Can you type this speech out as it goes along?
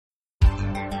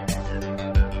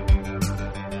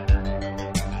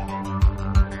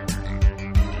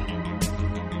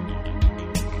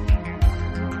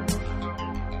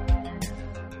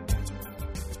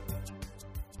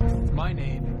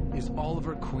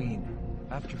Queen.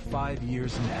 After 5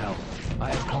 years in hell,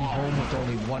 I have come home with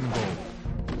only one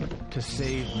goal: to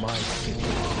save my city.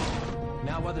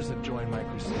 Now others have joined my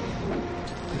crusade.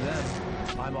 To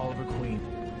them, I'm Oliver Queen.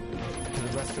 To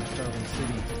the rest of Starling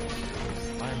City,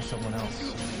 I am someone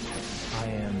else. I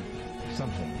am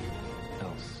something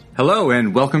else. Hello,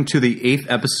 and welcome to the 8th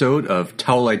episode of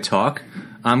Towelite Talk.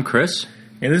 I'm Chris.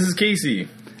 And this is Casey.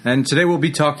 And today we'll be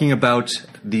talking about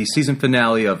the season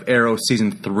finale of Arrow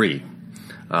Season 3.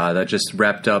 That just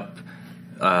wrapped up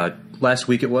last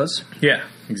week, it was. Yeah,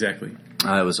 exactly.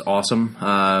 It was awesome,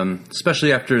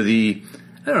 especially after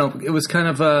it was kind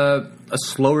of a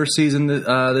slower season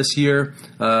this year,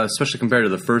 especially compared to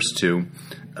the first two.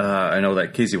 I know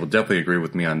that Casey will definitely agree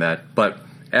with me on that. But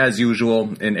as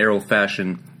usual, in Arrow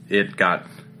fashion, it got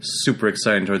super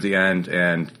exciting towards the end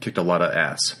and kicked a lot of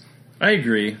ass. I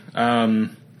agree. Do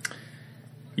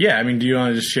you want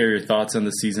to just share your thoughts on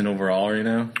the season overall right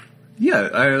now? Yeah,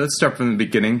 let's start from the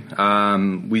beginning.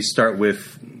 We start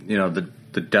with,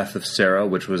 the death of Sarah,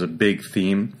 which was a big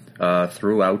theme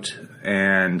throughout,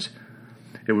 and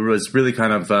it was really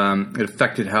kind of, it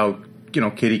affected how,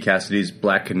 Katie Cassidy's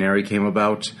Black Canary came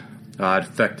about. It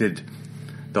affected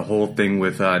the whole thing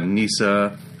with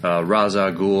Nyssa, Ra's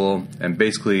al Ghul, and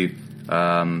basically,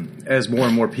 as more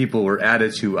and more people were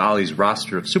added to Ollie's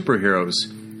roster of superheroes,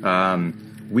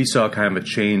 we saw kind of a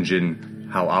change in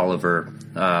how Oliver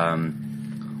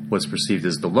was perceived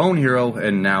as the lone hero,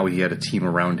 and now he had a team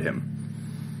around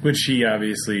him. Which he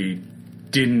obviously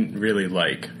didn't really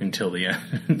like until the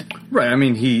end. Right. I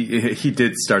mean, he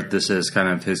did start this as kind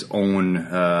of his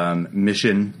own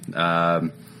mission.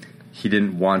 He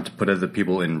didn't want to put other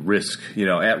people in risk,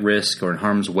 at risk or in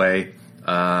harm's way.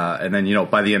 And then,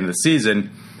 by the end of the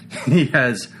season, he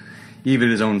has even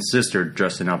his own sister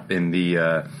dressing up in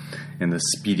the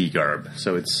Speedy garb.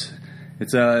 So it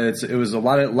was a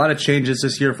lot of changes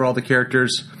this year for all the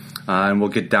characters, and we'll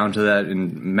get down to that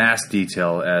in mass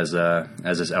detail as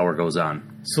this hour goes on.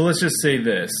 So let's just say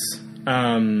this: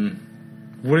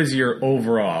 what is your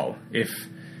overall? If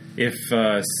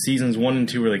seasons 1 and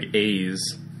 2 were like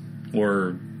A's,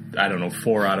 or I don't know,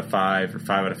 4 out of 5 or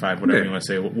 5 out of 5, whatever you want to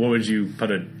say, what would you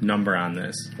put a number on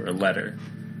this, or a letter?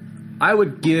 I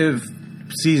would give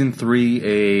season 3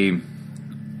 a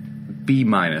B-.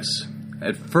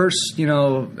 At first,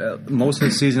 most of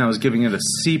the season I was giving it a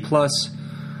C+. But,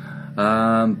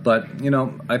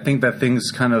 I think that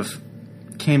things kind of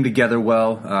came together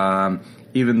well.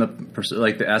 Even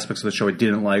the aspects of the show I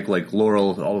didn't like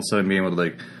Laurel all of a sudden being able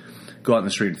to go out in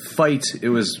the street and fight. It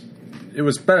was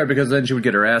better because then she would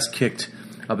get her ass kicked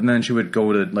up, and then she would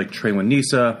go to train with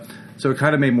Nyssa. So it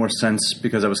kind of made more sense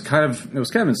because it was kind of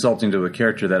insulting to a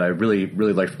character that I really,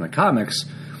 really liked from the comics,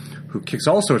 who kicks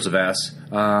all sorts of ass,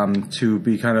 to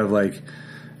be kind of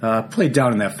played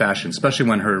down in that fashion, especially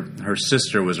when her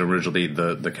sister was originally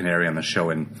the canary on the show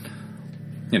and,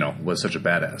 was such a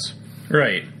badass.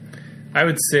 Right. I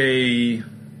would say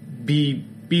B-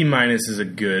 is is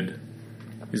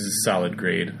a solid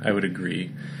grade. I would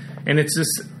agree. And it's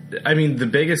just, the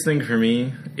biggest thing for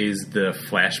me is the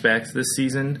flashbacks this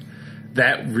season.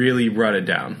 That really brought it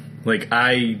down.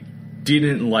 I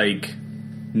didn't like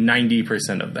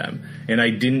 90% of them. And I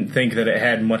didn't think that it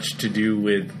had much to do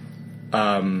with...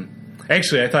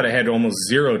 actually, I thought it had almost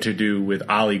zero to do with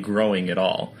Ollie growing at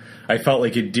all. I felt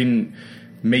like it didn't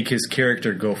make his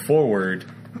character go forward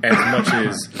as much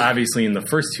as, obviously, in the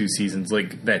first 2 seasons.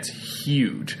 That's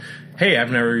huge. Hey,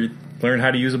 I've never learned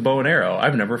how to use a bow and arrow.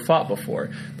 I've never fought before.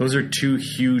 Those are 2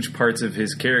 huge parts of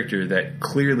his character that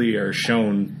clearly are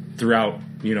shown throughout,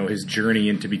 his journey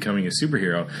into becoming a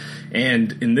superhero.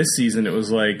 And in this season, it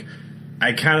was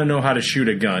I kind of know how to shoot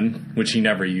a gun, which he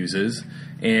never uses,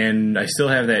 and I still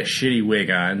have that shitty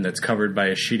wig on that's covered by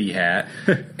a shitty hat.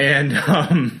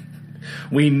 And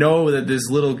we know that this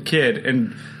little kid,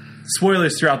 and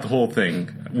spoilers throughout the whole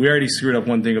thing. We already screwed up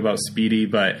one thing about Speedy,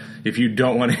 but if you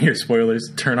don't want to hear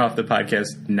spoilers, turn off the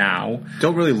podcast now.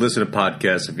 Don't really listen to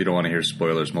podcasts if you don't want to hear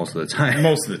spoilers most of the time.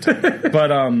 Most of the time.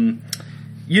 But,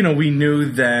 we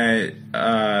knew that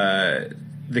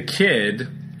the kid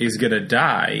is going to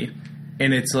die,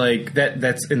 and it's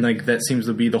that seems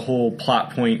to be the whole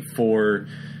plot point for,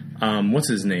 what's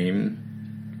his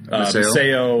name?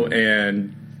 Maseo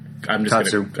and I'm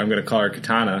going to call her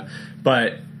Katana.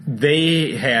 But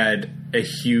they had a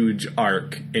huge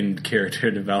arc in character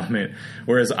development,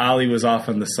 whereas Ollie was off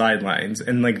on the sidelines.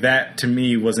 And that to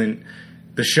me wasn't...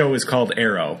 The show is called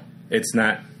Arrow. It's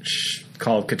not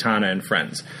called Katana and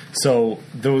Friends. So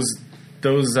those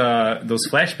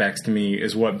flashbacks to me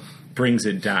is what brings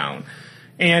it down.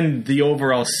 And the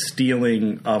overall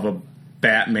stealing of a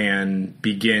Batman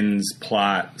Begins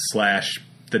plot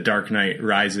 / The Dark Knight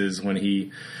Rises when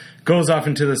he goes off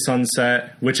into the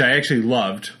sunset, which I actually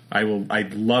loved. I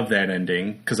love that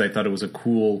ending because I thought it was a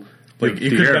cool, like it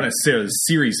could have been a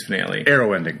series finale.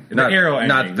 Arrow ending. Arrow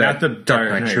ending, not the Dark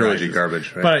Knight trilogy Rises.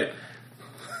 garbage. Right? But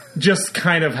just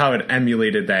kind of how it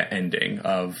emulated that ending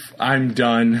of, I'm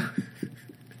done.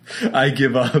 I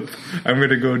give up. I'm going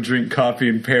to go drink coffee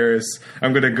in Paris.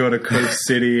 I'm going to go to Coast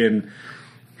City and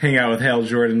hang out with Hal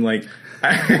Jordan. Like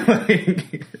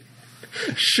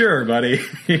sure, buddy.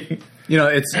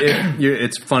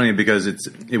 It's funny because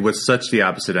it was such the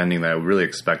opposite ending that I really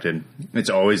expected. It's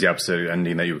always the opposite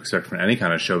ending that you expect from any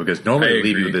kind of show because normally they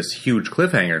leave you with this huge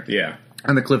cliffhanger. Yeah.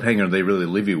 And the cliffhanger they really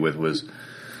leave you with was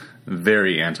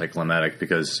very anticlimactic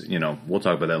because, we'll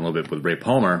talk about that in a little bit with Ray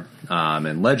Palmer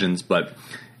and Legends, but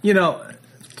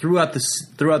throughout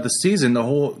the season, the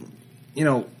whole,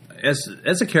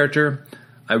 as a character,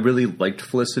 I really liked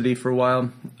Felicity for a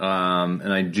while,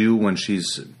 and I do when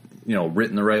she's,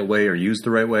 written the right way or used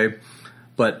the right way,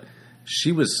 but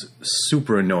she was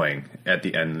super annoying at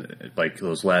the end, like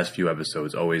those last few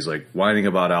episodes, always like whining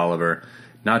about Oliver,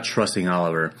 not trusting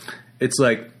Oliver. It's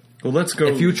like, well, let's go.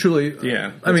 If you truly,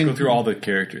 let's go through all the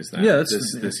characters then. Yeah,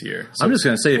 this year. So I'm just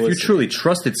going to say, if you truly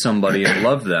trusted somebody and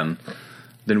loved them,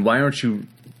 then why aren't you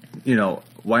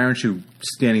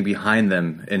standing behind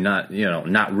them and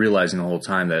not realizing the whole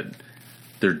time that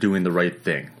they're doing the right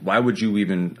thing? Why would you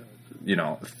even,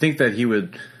 think that he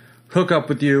would hook up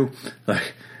with you?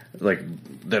 Like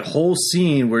that whole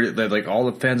scene where that like all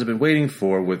the fans have been waiting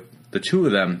for with the two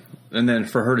of them, and then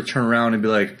for her to turn around and be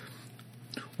like,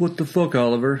 "What the fuck,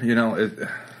 Oliver?"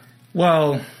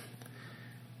 Well,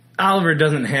 Oliver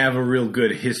doesn't have a real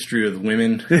good history with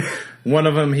women. One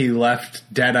of them he left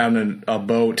dead on a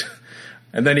boat,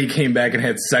 and then he came back and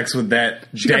had sex with that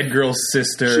dead girl's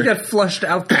sister. She got flushed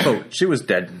out the boat. She was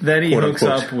dead. Then he hooks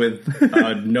up with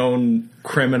a known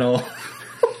criminal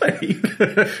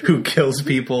who kills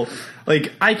people.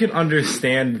 Like, I can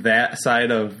understand that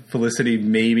side of Felicity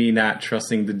maybe not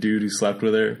trusting the dude who slept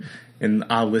with her. An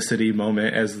Olicity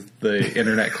moment, as the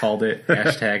internet called it.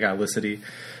 Hashtag Olicity.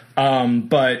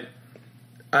 But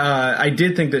I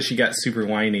did think that she got super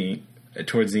whiny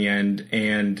towards the end.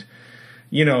 And,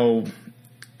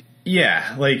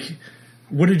 like,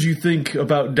 what did you think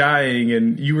about dying?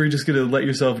 And you were just going to let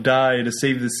yourself die to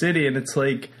save the city. And it's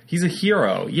like, he's a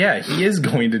hero. Yeah, he is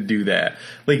going to do that.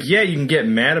 Like, yeah, you can get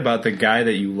mad about the guy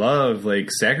that you love, like,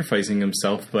 sacrificing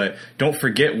himself, but don't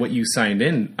forget what you signed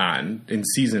in on in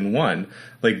season 1.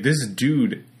 Like, this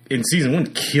dude in season 1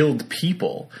 killed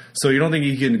people. So you don't think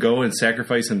he can go and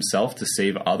sacrifice himself to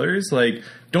save others? Like,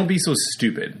 don't be so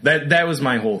stupid. That was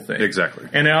my whole thing. Exactly.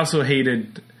 And I also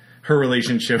hated her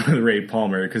relationship with Ray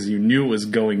Palmer because you knew it was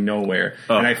going nowhere.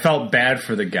 Oh. And I felt bad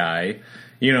for the guy.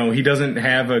 He doesn't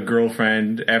have a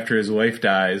girlfriend after his wife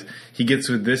dies. He gets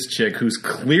with this chick who's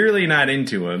clearly not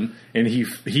into him, and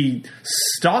he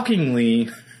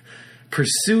stalkingly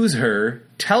pursues her,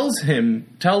 tells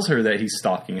her that he's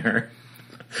stalking her,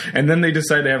 and then they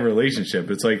decide to have a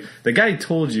relationship. It's like, the guy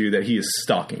told you that he is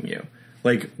stalking you.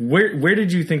 Like, where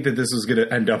did you think that this was going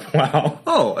to end up? Wow.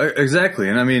 Oh, exactly.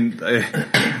 And I mean,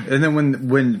 and then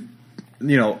when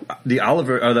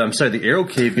the Arrow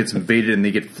Cave gets invaded and they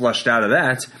get flushed out of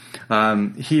that,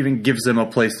 he even gives them a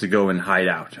place to go and hide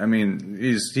out. I mean,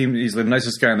 he's the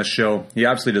nicest guy on the show. He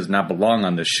obviously does not belong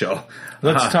on this show.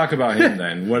 Let's talk about him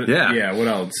then. What? Yeah. What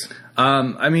else?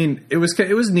 I mean, it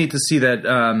was neat to see that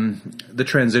the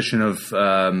transition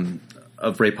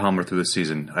of Ray Palmer through the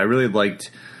season. I really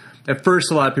liked. At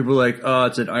first, a lot of people were like, "Oh,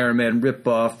 it's an Iron Man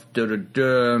ripoff."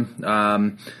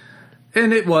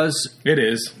 And it was. It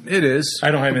is. It is.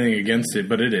 I don't have anything against it,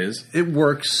 but it is. It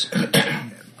works.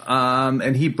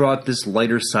 And he brought this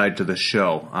lighter side to the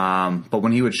show. But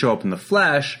when he would show up in The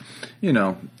Flash,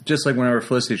 just like whenever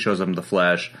Felicity shows up in The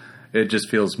Flash, it just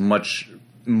feels much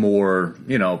more,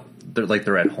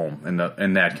 they're at home in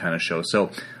that kind of show. So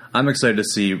I'm excited to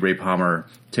see Ray Palmer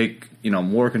take,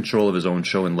 more control of his own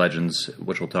show in Legends,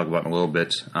 which we'll talk about in a little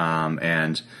bit,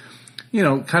 and,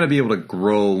 kind of be able to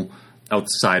grow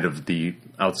outside of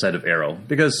Arrow,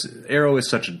 because Arrow is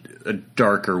such a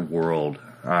darker world,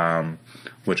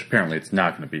 which apparently it's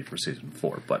not going to be for season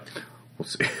 4, but we'll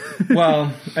see.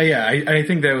 Well, yeah, I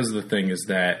think that was the thing, is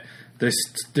that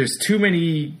there's too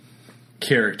many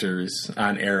characters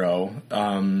on Arrow.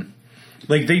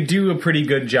 Like, they do a pretty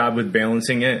good job with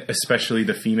balancing it, especially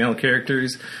the female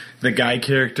characters. The guy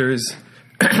characters,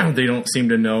 they don't seem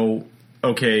to know,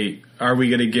 okay, are we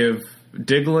going to give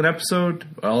Diggle an episode,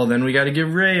 well, then we got to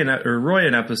give Roy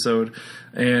an episode.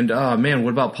 And, oh, man,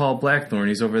 what about Paul Blackthorne?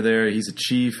 He's over there. He's a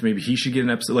chief. Maybe he should get an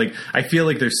episode. Like, I feel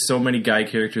like there's so many guy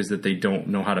characters that they don't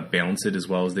know how to balance it as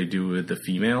well as they do with the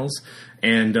females.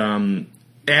 And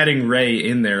adding Ray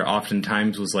in there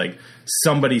oftentimes was like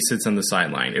somebody sits on the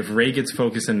sideline. If Ray gets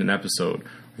focused in an episode,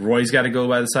 Roy's got to go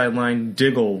by the sideline.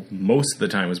 Diggle most of the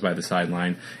time was by the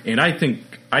sideline. And I think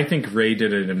Ray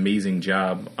did an amazing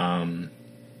job.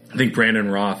 I think Brandon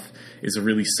Roth is a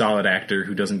really solid actor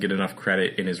who doesn't get enough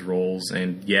credit in his roles.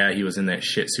 And yeah, he was in that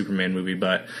shit Superman movie,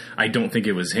 but I don't think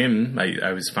it was him.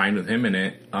 I was fine with him in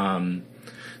it.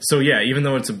 So yeah, even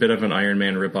though it's a bit of an Iron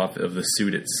Man ripoff of the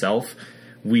suit itself,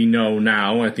 we know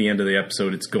now at the end of the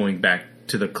episode it's going back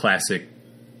to the classic,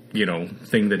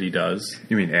 thing that he does.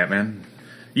 You mean Ant-Man?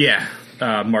 Yeah,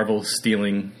 Marvel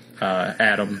stealing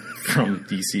Atom from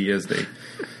DC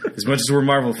as much as we're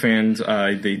Marvel fans,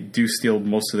 they do steal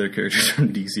most of their characters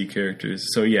from DC characters.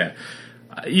 So yeah,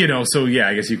 I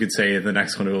guess you could say the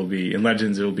next one will be in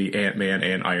Legends. It will be Ant-Man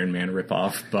and Iron Man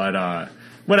ripoff. But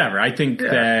whatever. I think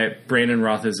that Brandon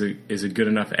Roth is a good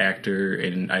enough actor,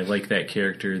 and I like that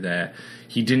character that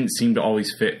he didn't seem to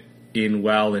always fit in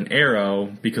well in Arrow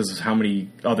because of how many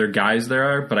other guys there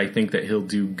are. But I think that he'll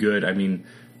do good. I mean,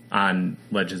 on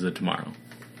Legends of Tomorrow.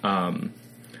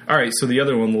 All right, so the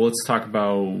other one. Let's talk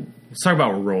about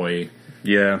Roy.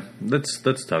 Yeah, let's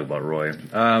talk about Roy.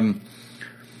 By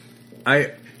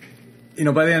the end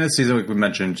of the season, like we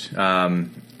mentioned,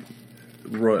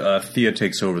 Thea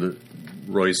takes over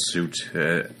Roy's suit,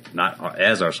 not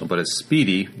as Arsenal, but as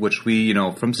Speedy, which we,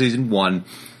 from season 1,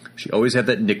 she always had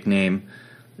that nickname.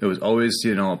 It was always,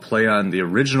 a play on the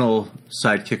original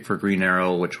sidekick for Green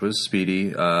Arrow, which was Speedy,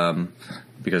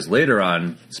 because later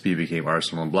on, Speedy became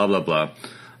Arsenal and blah, blah, blah.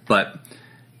 But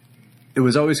it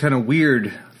was always kind of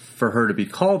weird for her to be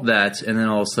called that, and then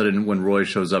all of a sudden, when Roy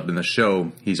shows up in the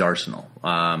show, he's Arsenal.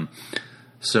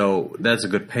 So that's a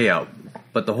good payout.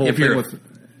 But the whole thing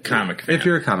with comic fan. If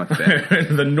you're a comic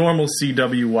fan. The normal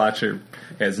CW watcher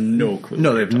has no clue.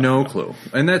 No, they have no clue.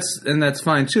 And that's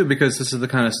fine too, because this is the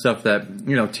kind of stuff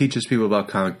that, teaches people about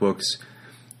comic books,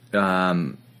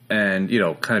 and, kind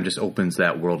of just opens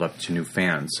that world up to new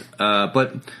fans.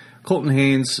 But Colton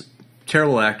Haynes,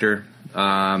 terrible actor.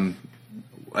 I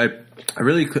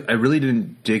really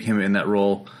didn't dig him in that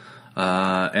role.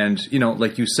 And,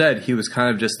 like you said, he was kind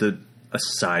of just a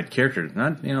side character.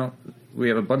 Not, we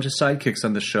have a bunch of sidekicks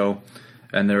on the show,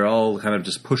 and they're all kind of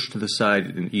just pushed to the side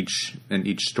in each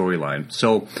storyline.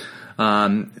 So,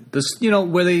 this,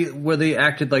 where they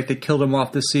acted like they killed him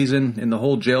off this season in the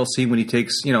whole jail scene when he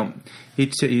takes, he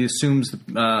assumes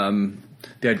the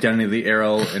identity of the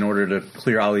Arrow in order to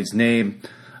clear Ollie's name.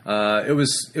 It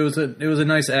was a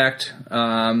nice act,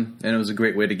 and it was a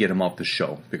great way to get him off the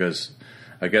show, because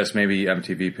I guess maybe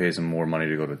MTV pays him more money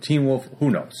to go to Teen Wolf. Who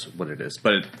knows what it is,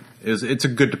 but it's a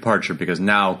good departure, because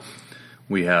now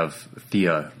we have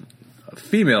Thea, a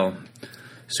female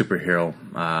superhero,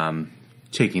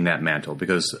 taking that mantle,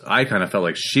 because I kind of felt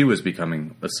like she was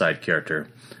becoming a side character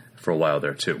for a while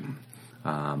there too.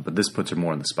 But this puts her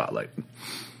more in the spotlight.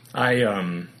 I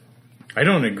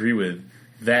don't agree with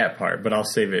that part, but I'll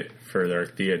save it for our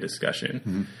Thea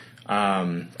discussion.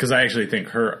 Because I actually think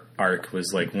her arc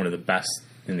was like one of the best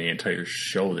in the entire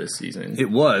show this season.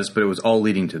 It was, but it was all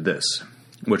leading to this,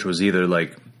 which was either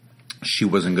like she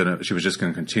was just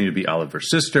gonna continue to be Oliver's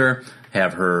sister,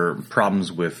 have her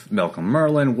problems with Malcolm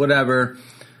Merlyn, whatever,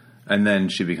 and then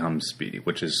she becomes Speedy,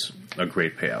 which is a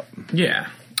great payout. Yeah.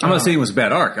 I'm not saying it was a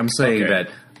bad arc. I'm saying that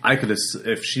I could have,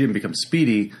 if she didn't become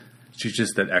Speedy, she's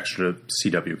just that extra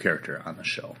CW character on the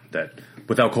show. That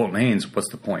without Colton Haynes, what's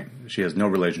the point? She has no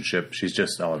relationship. She's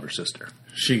just Oliver's sister.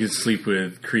 She could sleep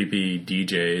with creepy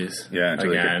DJs. Yeah,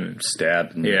 until again. They get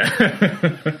stabbed.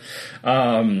 Yeah.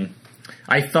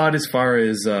 I thought as far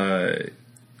as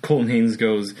Colton Haynes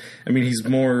goes, I mean, he's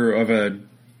more of an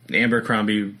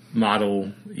Abercrombie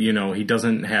model. He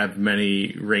doesn't have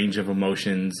many range of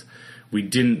emotions. We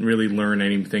didn't really learn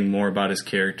anything more about his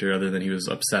character other than he was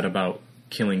upset about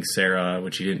killing Sarah,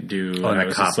 which he didn't do. Oh, and I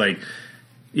was just like,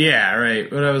 yeah, right.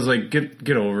 But I was like,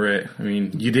 get over it. I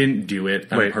mean, you didn't do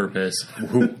it on purpose.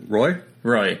 Who? Roy?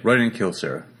 Roy Didn't kill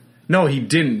Sarah. No, he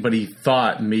didn't, but he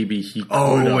thought maybe he could.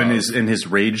 Oh, in his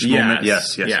rage moment?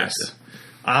 Yes.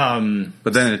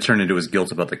 But then it turned into his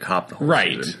guilt about the cop the whole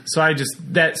season. So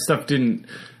that stuff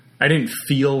I didn't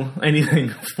feel anything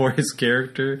for his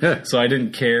character, so I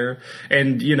didn't care.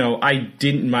 And, I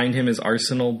didn't mind him as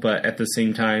Arsenal, but at the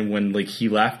same time, when he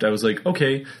left, I was like,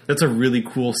 okay, that's a really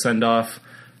cool send-off.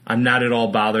 I'm not at all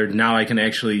bothered. Now I can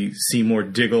actually see more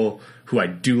Diggle, who I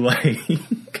do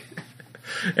like.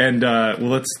 And well,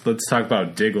 let's talk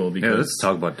about Diggle because let's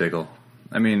talk about Diggle.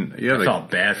 I mean, I felt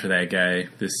bad for that guy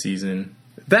this season.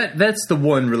 That's the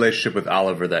one relationship with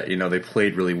Oliver that they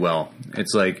played really well.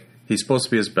 It's like he's supposed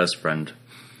to be his best friend.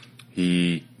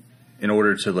 He, in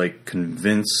order to like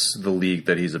convince the league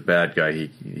that he's a bad guy,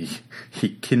 he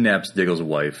kidnaps Diggle's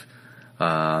wife,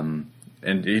 and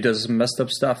he does some messed up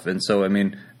stuff. And so, I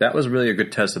mean, that was really a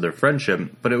good test of their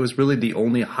friendship. But it was really the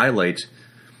only highlight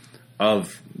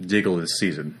of Diggle this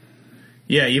season.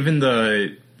 Yeah, even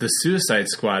the Suicide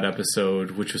Squad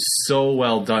episode, which was so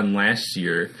well done last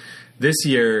year. This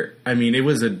year, I mean, it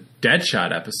was a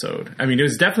Deadshot episode. I mean, it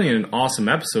was definitely an awesome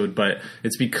episode, but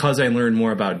it's because I learned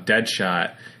more about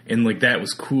Deadshot, and like that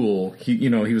was cool. He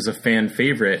was a fan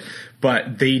favorite,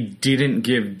 but they didn't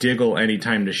give Diggle any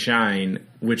time to shine,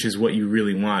 which is what you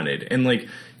really wanted. And like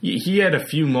he had a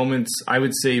few moments, I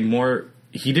would say more.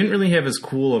 He didn't really have as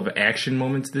cool of action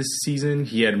moments this season.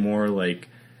 He had more like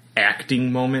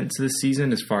acting moments this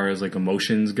season as far as like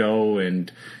emotions go,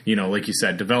 and like you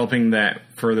said, developing that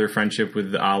further friendship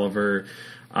with Oliver.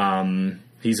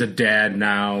 He's a dad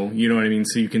now, you know what I mean,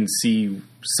 so you can see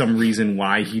some reason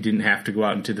why he didn't have to go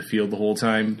out into the field the whole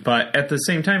time. But at the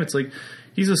same time, it's like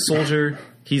he's a soldier,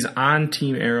 he's on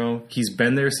Team Arrow, he's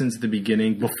been there since the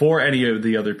beginning, before any of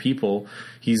the other people.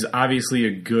 He's obviously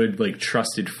a good, like,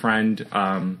 trusted friend.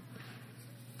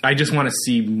 I just want to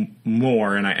see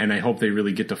more, and I hope they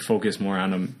really get to focus more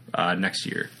on him next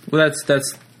year. Well,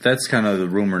 that's kind of the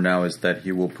rumor now, is that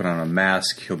he will put on a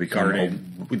mask. He'll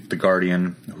become the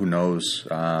Guardian. Who knows?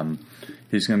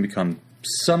 He's going to become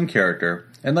some character.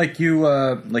 And like you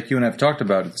and I've talked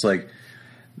about, it's like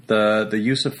the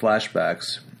use of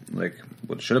flashbacks, like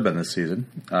what should have been this season,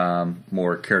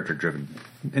 more character-driven,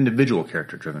 individual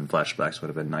character-driven flashbacks would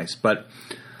have been nice, but.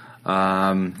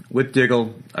 With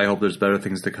Diggle, I hope there's better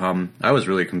things to come. I was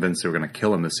really convinced they were going to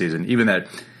kill him this season. Even that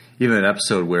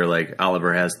episode where like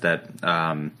Oliver has that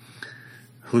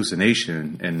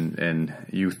hallucination, and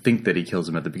you think that he kills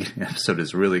him at the beginning of the episode,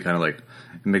 is really kind of like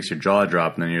it makes your jaw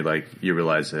drop, and then you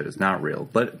realize that it's not real.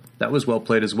 But that was well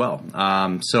played as well.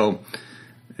 So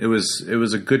it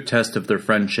was a good test of their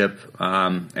friendship,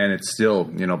 and it's still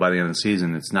by the end of the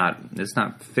season it's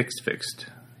not fixed.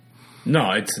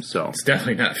 No, it's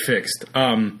definitely not fixed.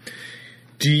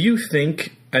 Do you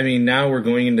think, I mean, now we're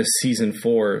going into season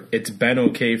 4, it's been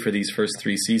okay for these first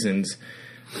 3 seasons.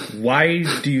 Why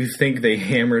do you think they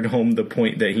hammered home the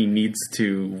point that he needs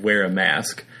to wear a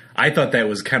mask? I thought that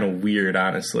was kind of weird,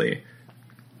 honestly.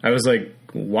 I was like,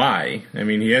 why? I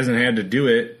mean, he hasn't had to do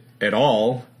it at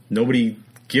all. Nobody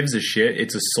gives a shit.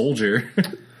 It's a soldier.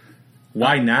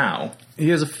 Why now? He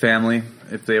has a family.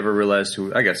 If they ever realized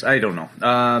who, I guess, I don't know.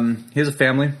 He has a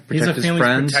family. He's a family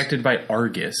friends. Protected by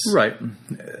Argus. Right.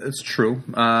 It's true.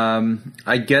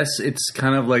 I guess it's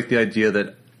kind of like the idea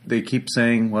that they keep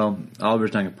saying, well,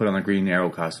 Oliver's not going to put on the Green Arrow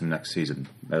costume next season,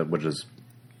 which is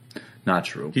not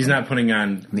true. He's not putting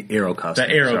on the Arrow costume.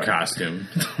 The Arrow costume.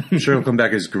 I'm sure he'll come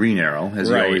back as Green Arrow, as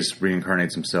he always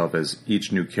reincarnates himself as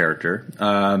each new character.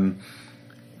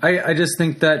 I just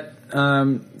think that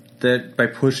that by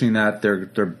pushing that,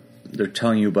 they're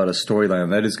telling you about a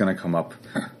storyline that is going to come up,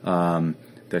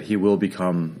 that he will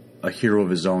become a hero of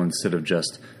his own instead of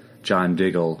just John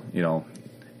Diggle,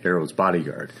 Arrow's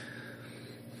bodyguard.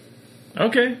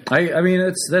 Okay. I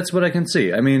mean, that's what I can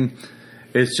see. I mean,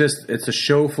 it's a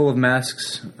show full of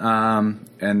masks,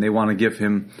 and they want to give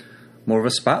him more of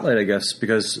a spotlight, I guess,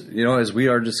 because, as we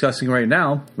are discussing right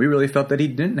now, we really felt that he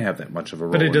didn't have that much of a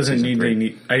role. But it doesn't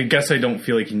need, I guess I don't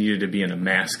feel like he needed to be in a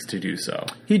mask to do so.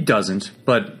 He doesn't,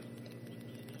 but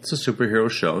it's a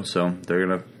superhero show, so they're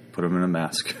going to put him in a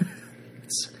mask.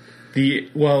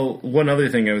 One other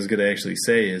thing I was going to actually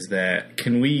say is that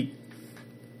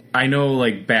I know,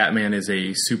 like, Batman is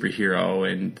a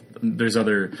superhero, and there's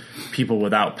other people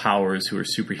without powers who are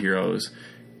superheroes.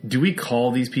 Do we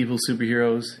call these people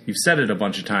superheroes? You've said it a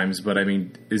bunch of times, but I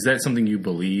mean, is that something you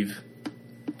believe?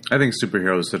 I think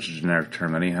superhero is such a generic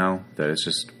term anyhow, that it's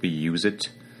just, we use it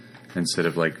instead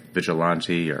of like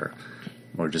vigilante or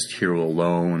just hero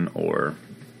alone, or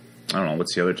I don't know,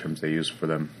 what's the other terms they use for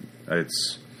them? I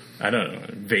don't know,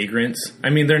 vagrants. I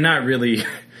mean, they're not really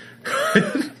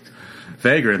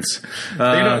vagrants.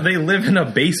 They live in a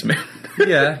basement.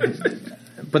 Yeah,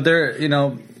 but they're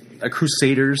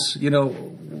crusaders,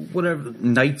 whatever,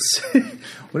 knights,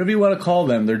 whatever you want to call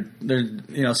them. They're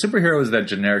superhero is that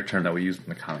generic term that we use in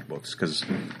the comic books because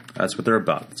that's what they're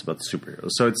about. It's about the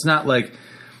superheroes. So it's not like,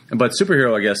 but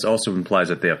superhero, I guess, also implies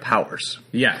that they have powers.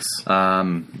 Yes.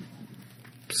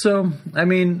 So I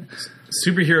mean,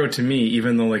 superhero to me,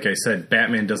 even though, like I said,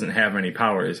 Batman doesn't have any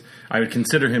powers, I would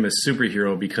consider him a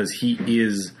superhero because he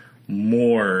is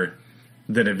more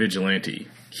than a vigilante.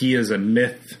 He is a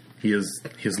myth. He is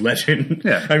his legend.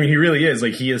 Yeah. I mean, he really is.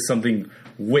 Like, he is something.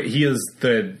 He is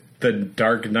the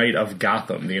Dark Knight of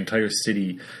Gotham. The entire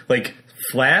city, like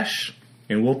Flash,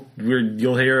 and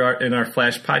you'll hear in our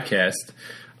Flash podcast.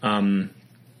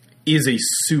 Is a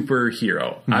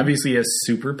superhero. Obviously, he has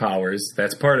superpowers.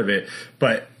 That's part of it.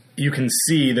 But you can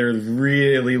see they're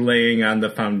really laying on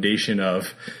the foundation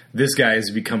of this guy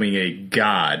is becoming a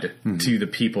god to the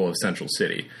people of Central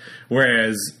City.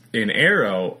 Whereas in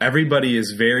Arrow, everybody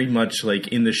is very much like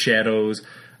in the shadows.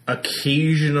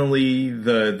 Occasionally,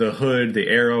 the Hood, the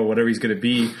Arrow, whatever he's going to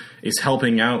be, is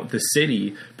helping out the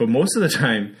city. But most of the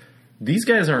time, these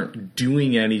guys aren't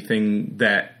doing anything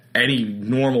that any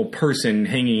normal person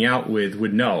hanging out with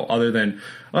would know, other than,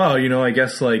 oh, I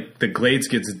guess like the Glades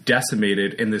gets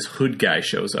decimated and this Hood guy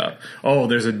shows up. Oh,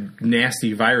 there's a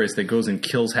nasty virus that goes and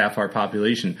kills half our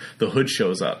population. The Hood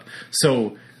shows up.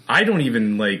 So I don't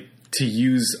even like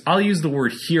to I'll use the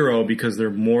word hero because they're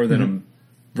more than a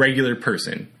regular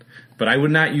person. But I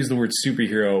would not use the word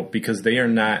superhero because they are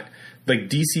not, like,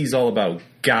 DC's all about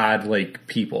god-like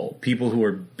people who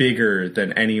are bigger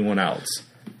than anyone else.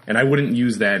 And I wouldn't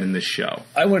use that in this show.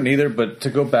 I wouldn't either, but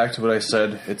to go back to what I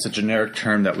said, it's a generic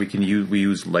term that we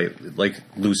use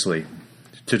loosely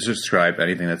to describe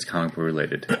anything that's comic book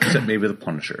related, except maybe the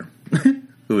Punisher,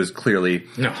 who is clearly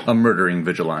a murdering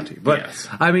vigilante. But yes.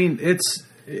 I mean,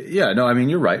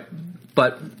 you're right.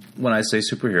 But when I say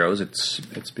superheroes, it's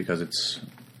because it's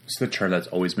the term that's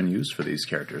always been used for these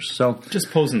characters. So just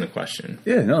posing the question.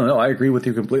 Yeah, no, I agree with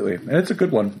you completely, and it's a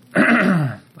good one.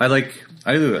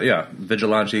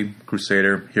 Vigilante,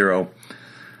 Crusader, hero.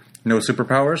 No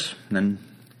superpowers, and then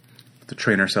to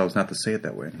train ourselves not to say it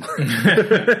that way.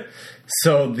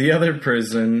 So the other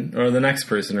person, or the next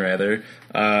person rather,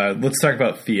 let's talk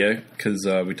about Thea, because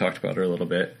we talked about her a little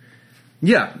bit.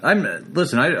 Yeah, I'm not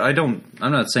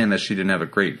saying that she didn't have a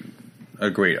great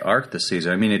arc this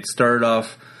season. I mean, it started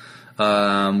off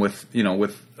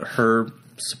with her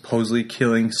supposedly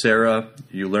killing Sarah.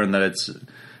 You learn that it's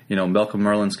Malcolm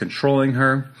Merlyn's controlling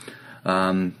her.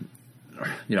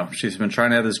 She's been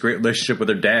trying to have this great relationship with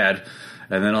her dad,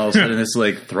 and then all of a sudden it's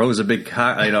like throws a big kink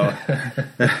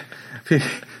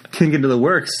into the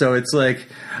works. So it's like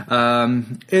but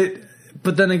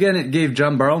then again, it gave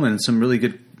John Barrowman some really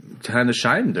good time to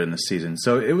shine during the season.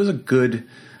 So it was a good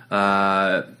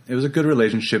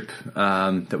relationship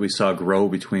that we saw grow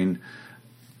between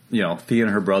Thea and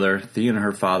her brother, Thea and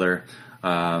her father,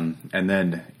 and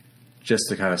then just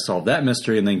to kind of solve that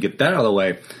mystery and then get that out of the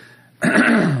way.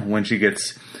 When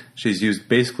she's used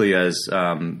basically as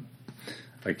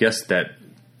I guess that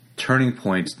turning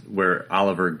point where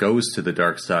Oliver goes to the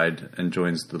dark side and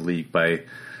joins the League by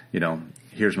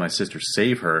here's my sister,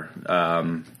 save her,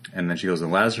 and then she goes in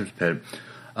the Lazarus Pit.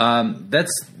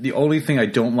 That's the only thing I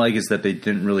don't like, is that they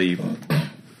didn't really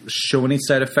show any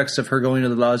side effects of her going to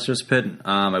the Lazarus Pit.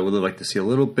 I would like to see a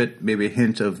little bit, maybe a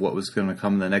hint of what was going to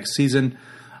come in the next season.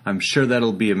 I'm sure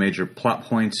that'll be a major plot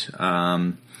point,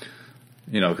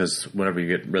 because whenever you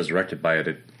get resurrected by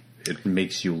it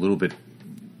makes you a little bit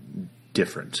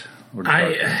different.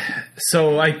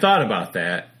 So I thought about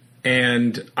that,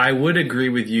 and I would agree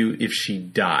with you if she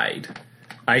died.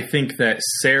 I think that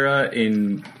Sarah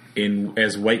in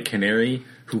as White Canary,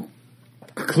 who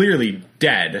clearly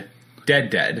dead,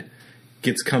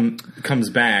 comes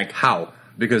back. How?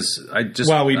 Because I got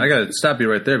to stop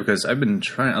you right there, because I'm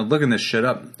looking this shit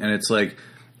up, and it's like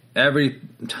every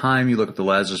time you look at the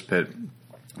Lazarus Pit,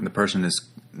 the person is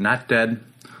not dead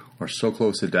or so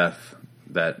close to death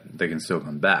that they can still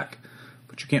come back.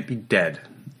 But you can't be dead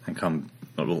and come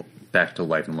back to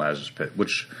life in Lazarus Pit,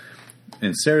 which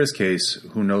in Sarah's case,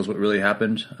 who knows what really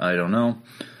happened? I don't know.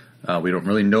 We don't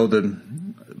really know the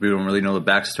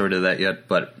backstory to that yet,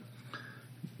 but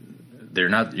you're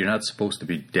not supposed to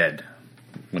be dead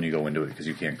when you go into it, because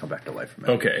you can't come back to life from it.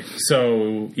 Okay,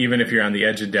 so even if you're on the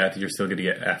edge of death, you're still going to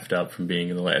get effed up from being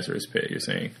in the Lazarus Pit, you're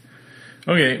saying?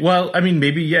 Okay, well, I mean,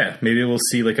 maybe we'll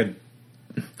see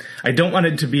I don't want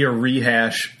it to be a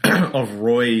rehash of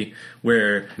Roy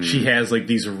where she has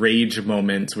these rage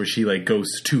moments where she goes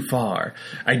too far.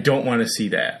 I don't want to see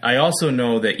that. I also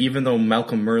know that even though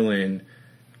Malcolm Merlyn,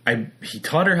 he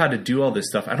taught her how to do all this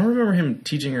stuff, I don't remember him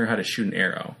teaching her how to shoot an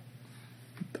arrow.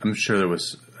 I'm sure there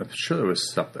was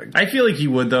something. I feel like he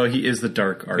would, though. He is the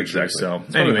dark archer. Exactly. So,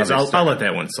 anyways, I'll let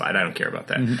that one slide. I don't care about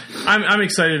that. Mm-hmm. I'm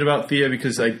excited about Thea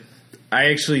because I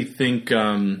actually think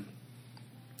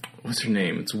what's her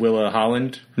name? It's Willa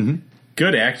Holland. Mm-hmm.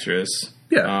 Good actress.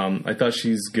 Yeah. I thought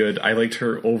she's good. I liked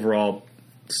her overall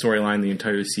storyline the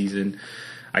entire season.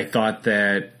 I thought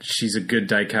that she's a good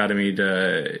dichotomy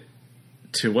to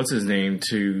what's his name,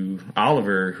 to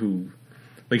Oliver, who,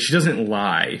 like, she doesn't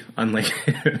lie, unlike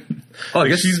him. Oh, I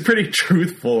guess she's pretty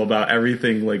truthful about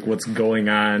everything, like what's going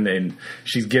on, and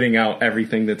she's getting out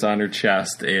everything that's on her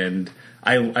chest, and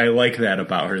I like that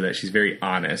about her, that she's very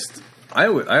honest. I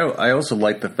also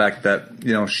like the fact that,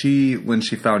 you know, when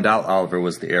she found out Oliver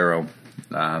was the Arrow,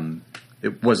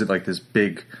 it wasn't like this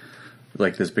big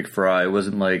fry. It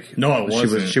wasn't like, no, it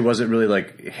wasn't. She wasn't really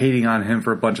like hating on him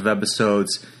for a bunch of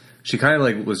episodes. She kind of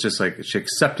like was just like, she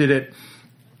accepted it,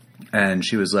 and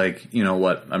she was like, you know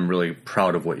what, I'm really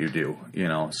proud of what you do, you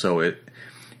know. So it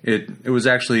was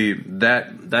actually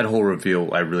that whole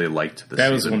reveal I really liked.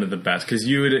 That was one of the best, because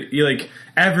you like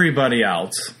everybody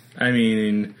else. I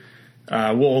mean,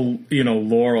 well, you know,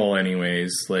 Laurel,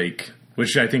 anyways, like,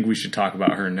 which I think we should talk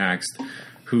about her next.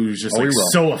 Who's just like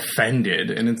so offended,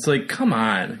 and it's like, come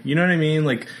on, you know what I mean?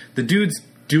 Like, the dude's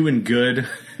doing good.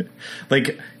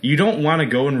 Like, you don't want to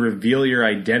go and reveal your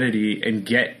identity and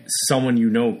get someone you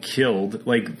know killed.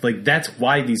 Like that's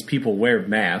why these people wear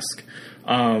masks.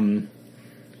 And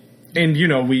you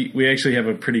know, we actually have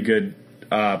a pretty good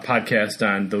podcast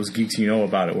on Those Geeks You Know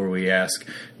About It, where we ask,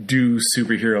 do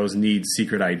superheroes need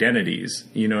secret identities?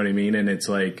 You know what I mean? And it's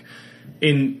like,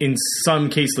 in some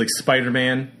cases, like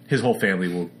Spider-Man, his whole family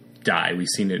will die. We've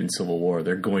seen it in Civil War.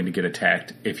 They're going to get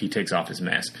attacked if he takes off his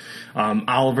mask.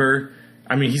 Oliver,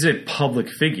 I mean, he's a public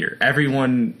figure.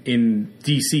 Everyone in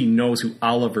DC knows who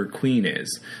Oliver Queen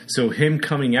is. So him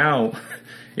coming out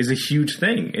is a huge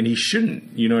thing, and he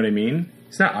shouldn't. You know what I mean?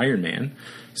 He's not Iron Man.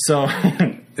 So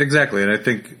exactly, and I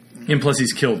think... And plus,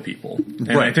 he's killed people. And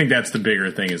right. I think that's the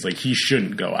bigger thing, is like, he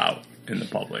shouldn't go out in the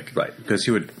public. Right, because he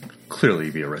would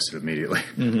clearly be arrested immediately.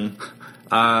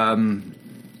 Mm-hmm.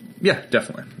 Yeah,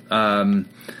 definitely.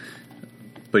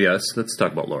 But yeah, let's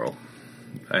talk about Laurel.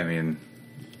 I mean,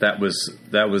 that was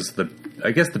the,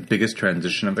 I guess, the biggest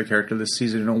transition of the character this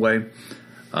season in a way.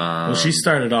 Well, she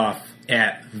started off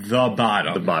at the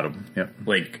bottom. The bottom, yeah.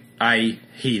 Like, I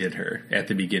hated her at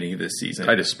the beginning of this season.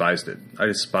 I despised it. I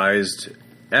despised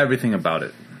everything about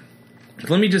it.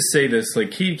 Let me just say this,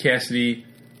 like, Katie Cassidy,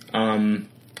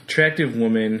 attractive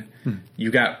woman. You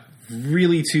got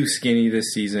really too skinny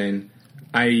this season.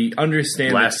 I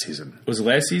understand. Last season. Was it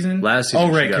last season? Last season.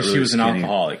 Oh, right, because she was an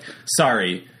alcoholic.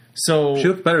 Sorry. So she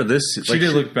looked better this season. She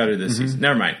did look better this season.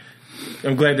 Never mind.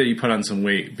 I'm glad that you put on some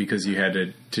weight, because you had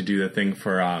to do the thing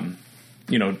for,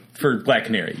 you know, for Black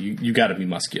Canary. You got to be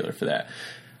muscular for that.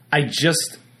 I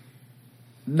just...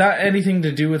 Not anything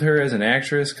to do with her as an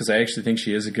actress, because I actually think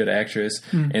she is a good actress,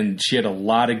 and she had a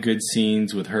lot of good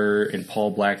scenes with her and Paul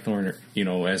Blackthorne, you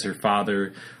know, as her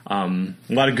father. A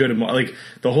lot of good, like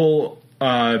the whole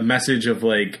message of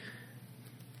like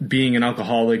being an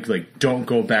alcoholic, like don't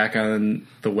go back on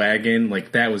the wagon,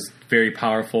 like that was very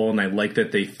powerful, and I like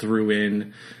that they threw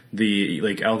in the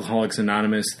like Alcoholics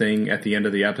Anonymous thing at the end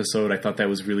of the episode. I thought that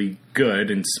was really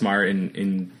good and smart,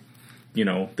 and you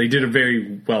know, they did a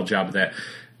very well job of that.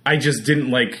 I just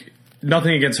didn't like,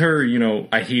 nothing against her, you know,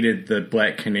 I hated the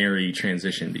Black Canary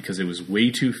transition because it was way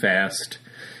too fast,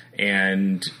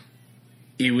 and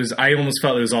I almost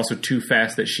felt it was also too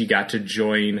fast that she got to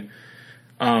join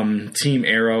Team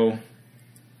Arrow.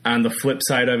 On the flip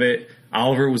side of it,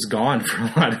 Oliver was gone for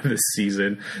a lot of this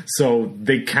season, so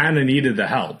they kind of needed the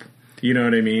help. You know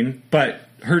what I mean? But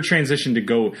her transition to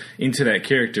go into that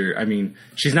character, I mean,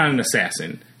 she's not an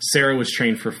assassin. Sarah was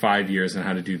trained for 5 years on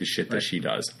how to do the shit that she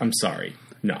does. I'm sorry.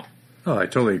 No. Oh, I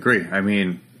totally agree. I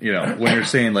mean, you know, when you're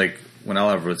saying like when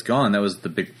Oliver was gone, that was the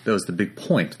big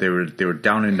point. They were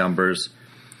down in numbers.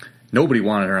 Nobody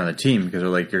wanted her on the team because they're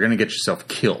like, you're going to get yourself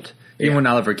killed. Yeah. Even when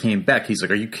Oliver came back, he's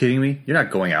like, are you kidding me? You're not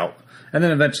going out. And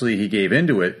then eventually he gave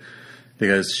into it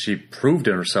because she proved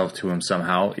herself to him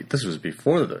somehow. This was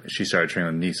before she started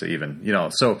training with Nyssa even, you know.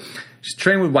 So she's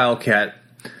training with Wildcat.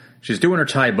 She's doing her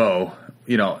Tai Bo.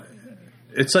 You know,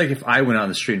 it's like if I went out on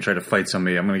the street and tried to fight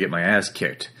somebody, I'm going to get my ass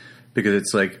kicked. Because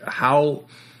it's like, how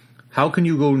can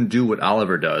you go and do what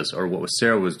Oliver does or what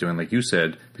Sarah was doing, like you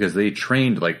said, because they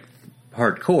trained like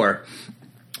hardcore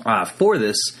for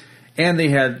this, and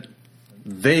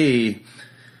they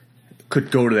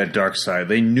could go to that dark side.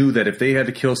 They knew that if they had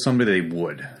to kill somebody, they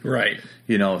would. Right.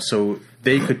 You know, so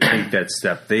they could take that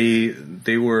step. They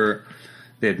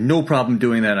had no problem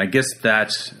doing that. And I guess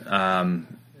that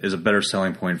is a better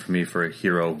selling point for me for a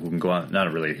hero who can go out, not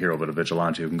really a hero, but a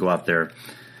vigilante who can go out there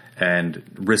and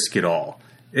risk it all.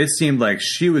 It seemed like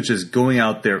she was just going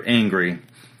out there angry,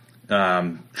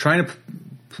 trying to,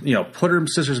 you know, put her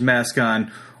sister's mask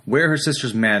on, wear her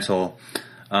sister's mantle,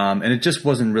 and it just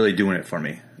wasn't really doing it for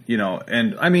me.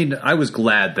 and I mean, I was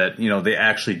glad that, they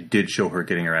actually did show her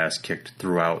getting her ass kicked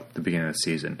throughout the beginning of the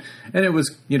season. And it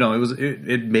was,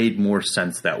 it made more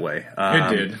sense that way. It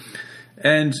did.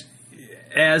 And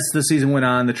as the season went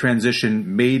on, the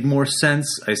transition made more sense.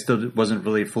 I still wasn't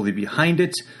really fully behind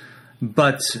it.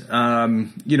 But,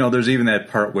 there's even that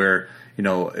part where,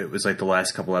 it was like the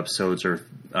last couple episodes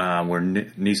where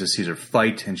Nyssa sees her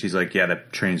fight, and she's like, yeah,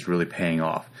 that training's really paying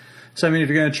off. So, I mean, if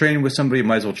you're going to train with somebody, you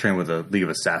might as well train with a League of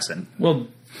Assassin. Well,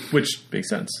 which makes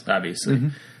sense, obviously.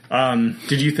 Mm-hmm.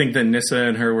 Did you think that Nyssa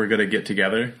and her were going to get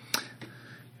together?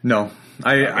 No.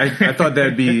 I thought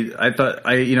that'd be. I thought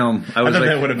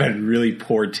that would have been really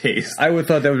poor taste. I would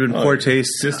thought that would have been poor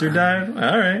taste. Sister died.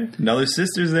 All right, another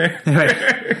sister's there.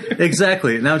 Right.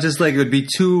 Exactly. Now, just like it would be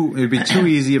too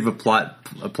easy of a plot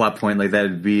point like that.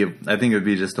 I think it would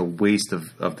be just a waste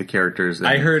of the characters.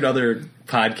 I heard other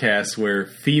podcasts where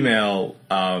female,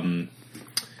 from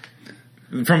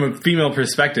a female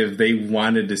perspective, they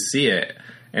wanted to see it,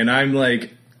 and I'm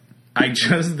like, I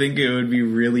just think it would be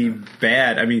really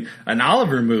bad. I mean, an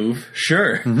Oliver move,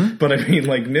 sure. Mm-hmm. But I mean,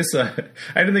 like, Nyssa,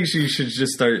 I don't think she should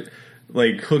just start,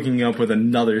 like, hooking up with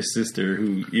another sister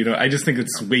who, I just think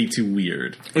it's way too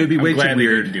weird. It would be way too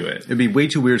weird to do it. It would be way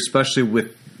too weird, especially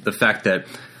with the fact that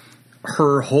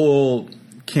her whole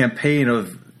campaign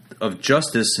of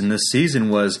justice in this season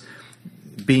was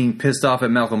being pissed off at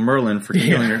Malcolm Merlin for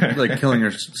killing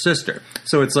her sister.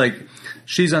 So it's like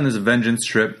she's on this vengeance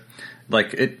trip.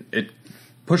 Like it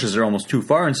pushes her almost too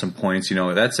far in some points.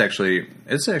 It's actually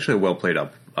a well played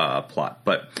up plot.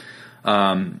 But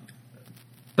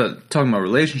talking about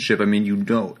relationship, I mean, in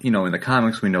the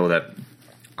comics we know that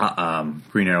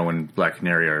Green Arrow and Black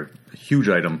Canary are a huge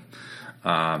item,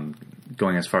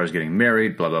 going as far as getting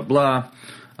married. Blah blah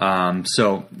blah.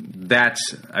 So that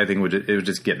I think it would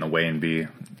just get in the way and be,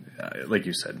 like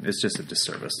you said, it's just a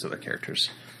disservice to the characters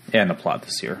and the plot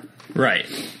this year. Right.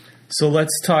 So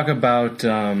let's talk about.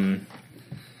 I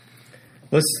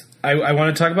want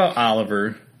to talk about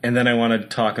Oliver, and then I want to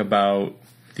talk about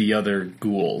the other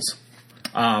ghouls.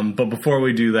 But before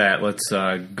we do that, let's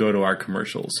go to our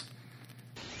commercials.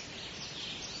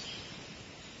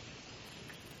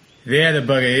 There the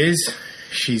bugger is.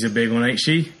 She's a big one, ain't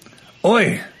she?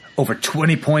 Oi! Over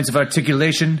 20 points of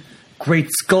articulation, great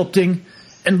sculpting,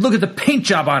 and look at the paint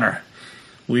job on her.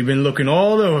 We've been looking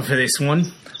all over for this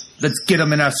one. Let's get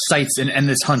them in our sights and end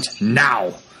this hunt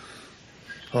now.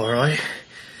 All right.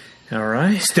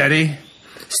 Steady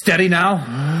now.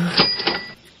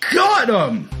 Got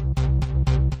him!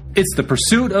 It's the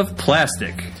pursuit of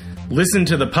plastic. Listen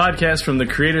to the podcast from the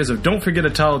creators of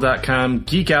Don'tForgetATowel.com.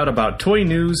 Geek out about toy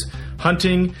news,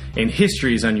 hunting, and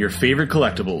histories on your favorite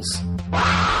collectibles.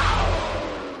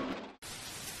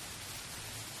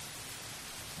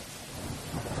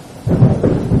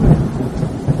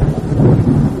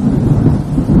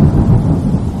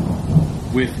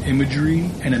 With imagery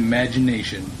and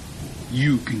imagination,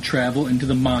 you can travel into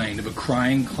the mind of a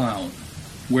crying clown,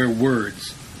 where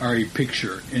words are a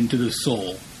picture into the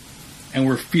soul, and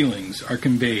where feelings are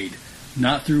conveyed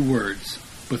not through words,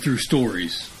 but through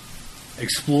stories.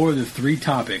 Explore the 3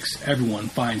 topics everyone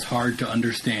finds hard to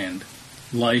understand: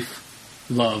 life,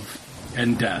 love,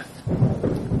 and death.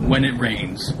 When It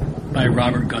Rains by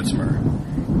Robert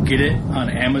Gutzmer. Get it on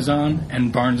Amazon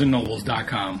and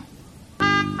BarnesandNobles.com.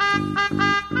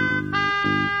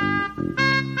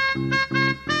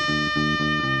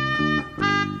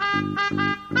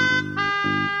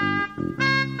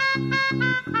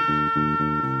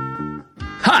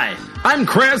 Hi, I'm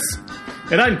Chris.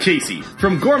 And I'm Casey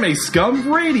from Gourmet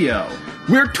Scum Radio.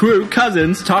 We're 2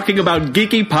 cousins talking about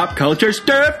geeky pop culture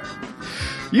stuff.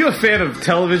 You a fan of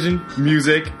television,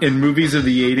 music, and movies of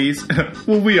the 80s?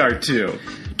 Well, we are too.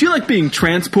 Do you like being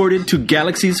transported to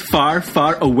galaxies far,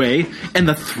 far away and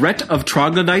the threat of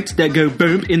troglodytes that go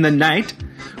boom in the night?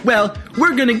 Well,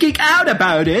 we're gonna geek out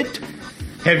about it.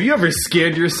 Have you ever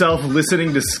scared yourself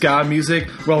listening to ska music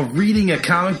while reading a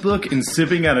comic book and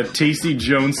sipping on a tasty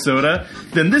Jones soda?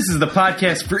 Then this is the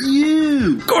podcast for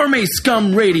you! Gourmet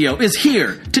Scum Radio is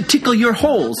here to tickle your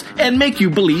holes and make you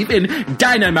believe in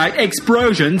dynamite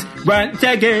explosions once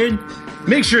again.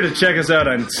 Make sure to check us out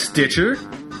on Stitcher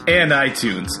and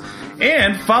iTunes.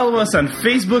 And follow us on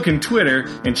Facebook and Twitter,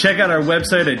 and check out our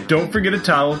website at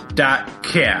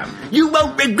don'tforgetatowel.com. You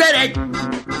won't regret it!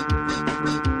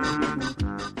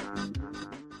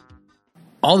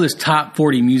 All this top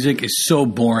 40 music is so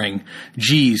boring.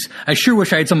 Geez, I sure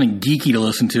wish I had something geeky to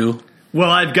listen to.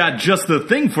 Well, I've got just the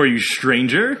thing for you,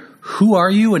 stranger. Who are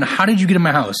you and how did you get in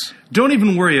my house? Don't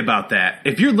even worry about that.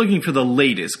 If you're looking for the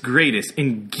latest, greatest,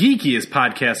 and geekiest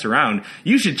podcasts around,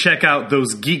 you should check out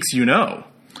Those Geeks You Know.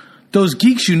 Those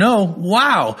geeks you know,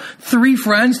 wow. 3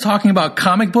 friends talking about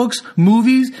comic books,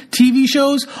 movies, TV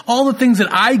shows, all the things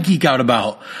that I geek out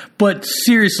about. But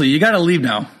seriously, you gotta leave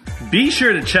now. Be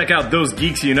sure to check out Those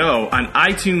Geeks You Know on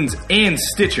iTunes and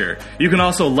Stitcher. You can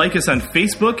also like us on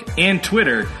Facebook and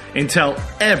Twitter and tell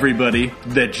everybody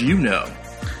that you know.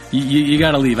 You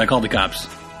gotta leave. I called the cops.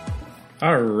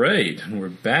 All right, we're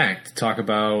back to talk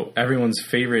about everyone's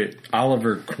favorite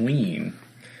Oliver Queen.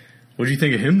 What do you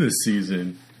think of him this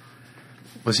season?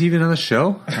 Was he even on the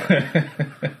show?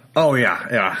 Oh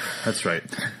yeah, that's right.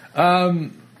 I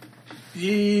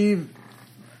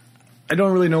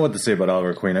don't really know what to say about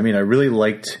Oliver Queen. I mean, I really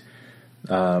liked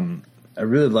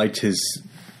his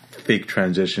fake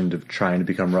transition to trying to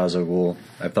become Ra's al Ghul.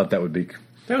 I thought that would be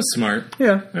was smart.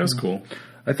 Yeah, that was cool.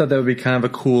 I thought that would be kind of a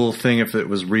cool thing if it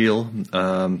was real.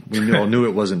 We all knew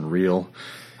it wasn't real,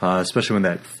 especially when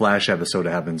that Flash episode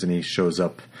happens and he shows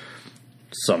up.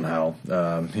 Somehow,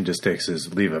 he just takes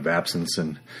his leave of absence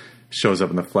and shows up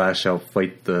in the Flash. I'll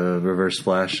fight the Reverse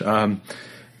Flash.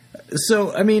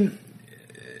 So, I mean,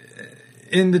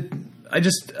 I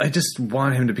just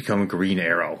want him to become a Green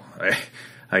Arrow.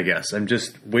 I guess I'm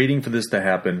just waiting for this to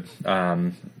happen.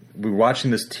 We're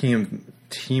watching this team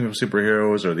of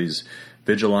superheroes, or these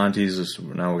vigilantes, as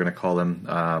now we're going to call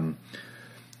them.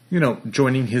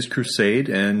 Joining his crusade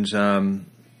and.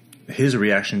 His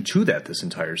reaction to that this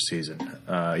entire season.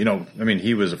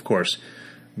 He was, of course,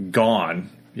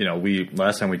 gone.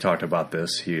 Last time we talked about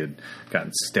this, he had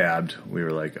gotten stabbed. We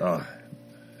were like, oh,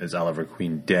 is Oliver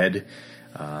Queen dead?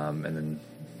 And then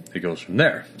it goes from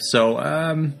there. So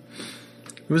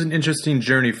it was an interesting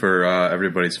journey for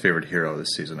everybody's favorite hero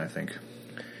this season, I think.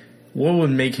 What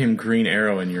would make him Green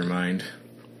Arrow in your mind?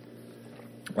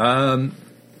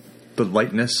 The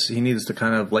lightness. He needs to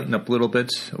kind of lighten up a little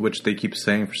bit, which they keep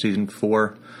saying for season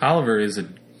 4. Oliver is a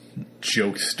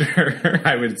jokester,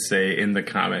 I would say, in the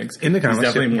comics. In the comics,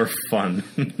 he's definitely more fun.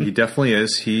 He definitely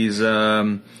is. He's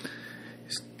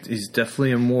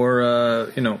definitely a more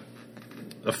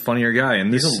a funnier guy,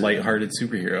 and he's a lighthearted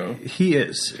superhero. He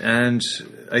is, and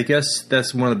I guess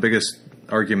that's one of the biggest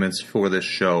arguments for this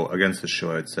show, against the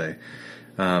show, I'd say,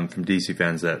 from DC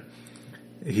fans, that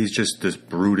he's just this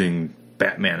brooding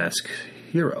Batman-esque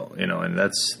hero, and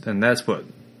that's what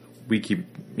we keep,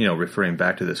 referring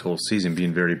back to this whole season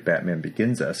being very Batman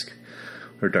Begins-esque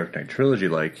or Dark Knight trilogy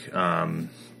like.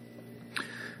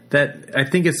 That I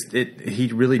think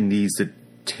he really needs to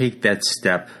take that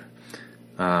step.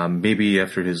 Maybe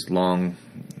after his long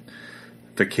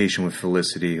vacation with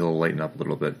Felicity, he'll lighten up a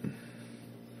little bit.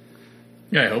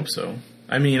 Yeah, I hope so.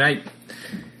 I mean, I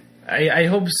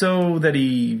hope so that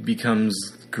he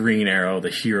becomes Green Arrow, the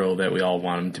hero that we all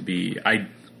want him to be. I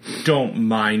don't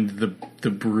mind the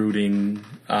brooding,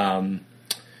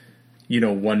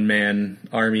 one-man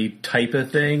army type of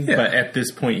thing, yeah. But at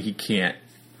this point he can't.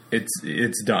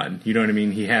 It's done. You know what I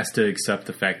mean? He has to accept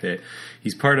the fact that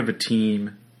he's part of a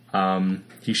team.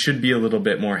 He should be a little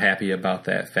bit more happy about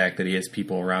that fact that he has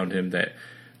people around him that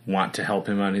want to help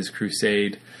him on his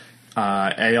crusade.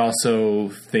 I also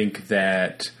think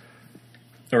that,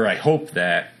 or I hope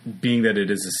that, being that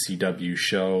it is a CW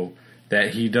show,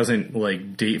 that he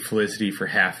doesn't date Felicity for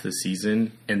half the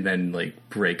season and then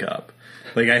break up.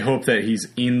 I hope that he's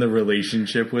in the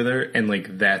relationship with her and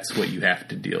that's what you have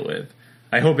to deal with.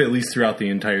 I hope at least throughout the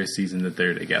entire season that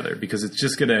they're together, because it's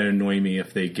just going to annoy me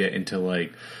if they get into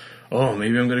oh,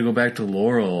 maybe I'm going to go back to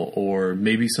Laurel, or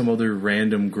maybe some other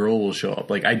random girl will show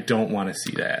up. I don't want to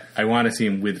see that. I want to see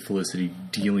him with Felicity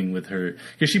dealing with her,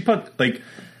 because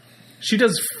she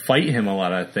does fight him a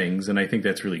lot of things, and I think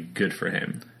that's really good for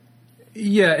him.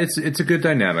 Yeah, it's a good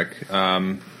dynamic.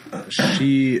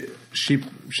 She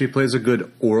plays a good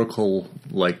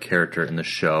Oracle-like character in the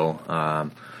show.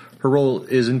 Her role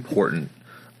is important,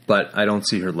 but I don't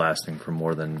see her lasting for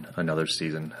more than another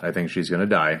season. I think she's going to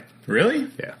die. Really?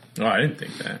 Yeah. Oh, I didn't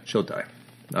think that. She'll die.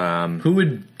 Who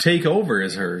would take over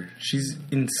as her? She's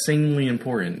insanely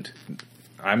important.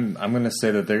 I'm going to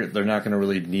say that they're not going to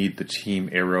really need the Team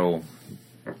Arrow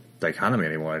dichotomy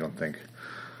anymore. I don't think.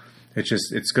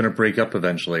 It's going to break up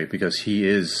eventually, because he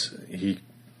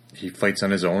fights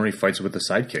on his own, or he fights with the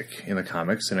sidekick in the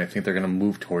comics, and I think they're going to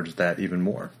move towards that even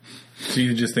more. So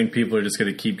you just think people are just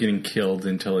going to keep getting killed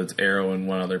until it's Arrow and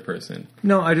one other person?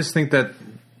 No, I just think that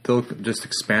they'll just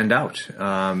expand out.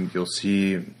 You'll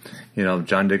see,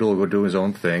 John Diggle will go do his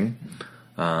own thing.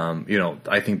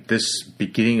 I think this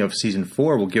beginning of season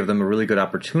 4 will give them a really good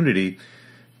opportunity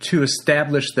to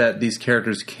establish that these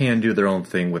characters can do their own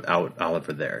thing without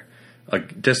Oliver there.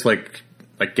 Just like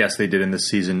I guess they did in this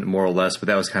season, more or less, but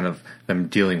that was kind of them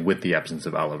dealing with the absence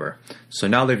of Oliver. So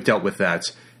now they've dealt with that.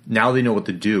 Now they know what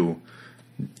to do.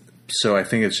 So I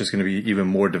think it's just going to be even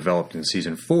more developed in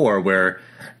season 4, where,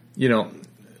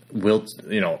 Wilt,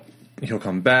 he'll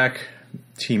come back.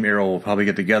 Team Arrow will probably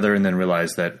get together and then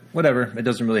realize that whatever, it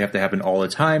doesn't really have to happen all the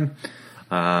time.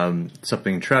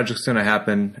 Something tragic's going to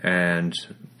happen, and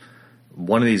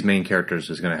one of these main characters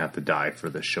is going to have to die for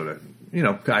this show to,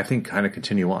 I think, kind of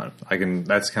continue on.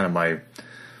 That's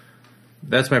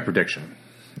my prediction,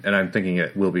 and I'm thinking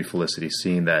it will be Felicity,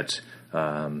 seeing that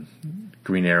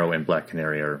Green Arrow and Black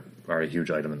Canary are a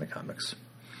huge item in the comics.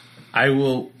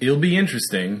 It'll be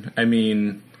interesting. I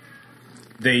mean,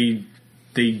 they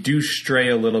do stray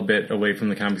a little bit away from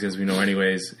the comics, as we know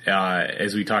anyways.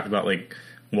 As we talked about, like,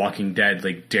 Walking Dead,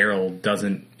 like, Daryl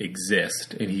doesn't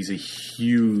exist, and he's a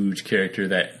huge character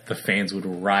that the fans would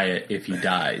riot if he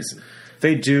dies.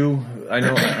 They do. I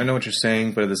know what you're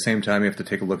saying, but at the same time, you have to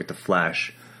take a look at the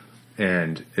Flash.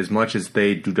 And as much as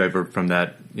they do divert from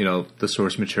that, the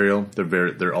source material,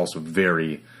 they're also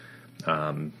very,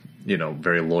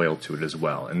 very loyal to it as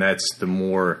well. And that's the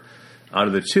more, out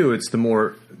of the two, it's the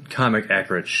more comic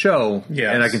accurate show.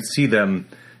 Yes. And I can see them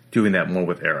doing that more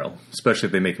with Arrow, especially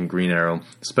if they make him Green Arrow,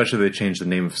 especially if they change the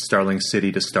name of Starling City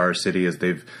to Star City, as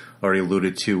they've already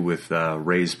alluded to with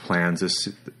Ray's plans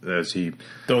as he...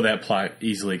 Though that plot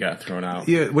easily got thrown out.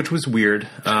 Yeah, which was weird.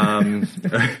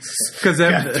 Because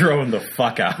got thrown the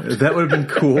fuck out. That would have been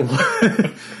cool.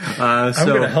 I'm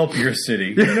going to help your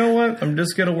city. You know what? I'm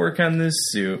just going to work on this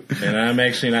suit, and I'm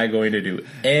actually not going to do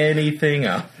anything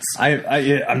else.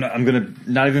 I'm going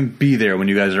to not even be there when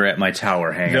you guys are at my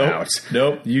tower hanging out.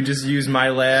 Nope. You just use my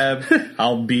lab.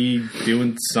 I'll be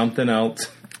doing something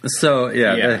else. So,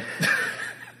 yeah.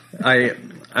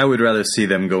 I would rather see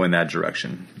them go in that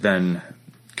direction than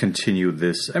continue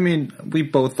this. I mean, we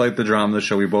both like the drama of the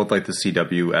show. We both like the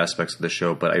CW aspects of the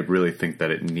show, but I really think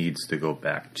that it needs to go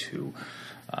back to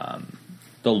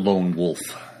the lone wolf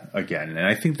again. And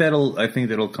I think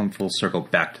that'll come full circle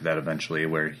back to that eventually,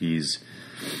 where he's,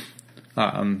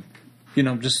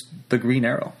 just the Green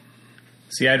Arrow.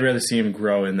 See, I'd rather see him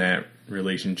grow in that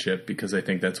relationship, because I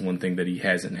think that's one thing that he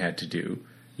hasn't had to do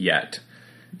yet.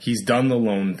 He's done the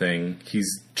lone thing.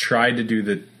 He's tried to do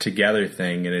the together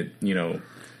thing, and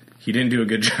he didn't do a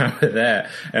good job of that.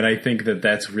 And I think that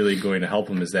that's really going to help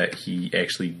him, is that he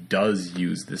actually does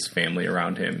use this family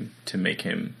around him to make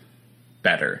him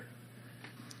better.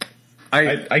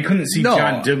 I couldn't see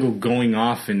John Diggle going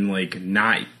off and, like,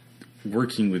 not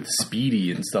working with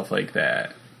Speedy and stuff like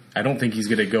that. I don't think he's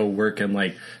going to go work on,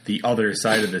 like, the other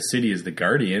side of the city as the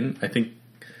Guardian.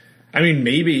 I mean,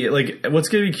 maybe, like, what's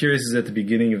going to be curious is at the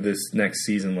beginning of this next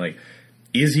season, like,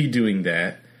 is he doing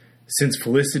that? Since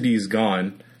Felicity's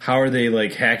gone, how are they,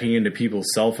 like, hacking into people's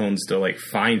cell phones to, like,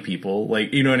 find people?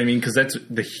 Like, you know what I mean? Because that's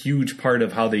the huge part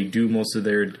of how they do most of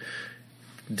their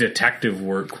detective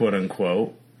work, quote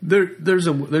unquote. There's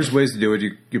ways to do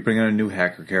it. You bring in a new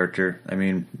hacker character. I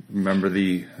mean, remember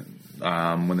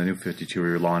when the New 52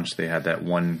 were launched, they had that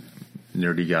one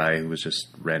nerdy guy who was just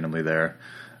randomly there.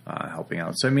 Helping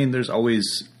out. So I mean, there's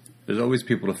always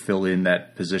people to fill in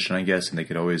that position, I guess, and they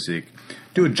could always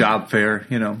do a job fair,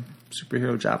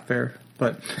 superhero job fair.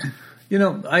 But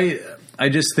I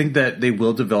just think that they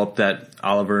will develop that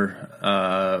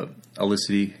Oliver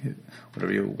Felicity,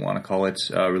 whatever you want to call it,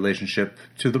 relationship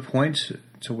to the point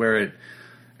to where it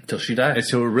until she dies.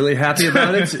 So we're really happy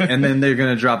about it, and then they're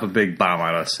going to drop a big bomb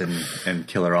on us and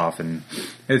kill her off, and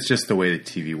it's just the way that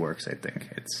TV works. I think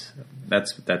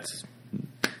that's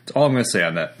all I'm going to say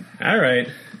on that. All right.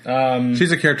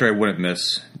 She's a character I wouldn't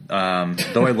miss.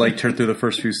 Though I liked her through the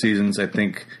first few seasons, I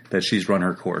think that she's run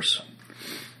her course.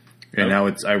 And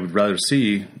now I would rather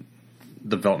see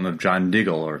the development of John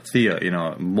Diggle or Thea,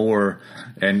 more,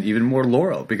 and even more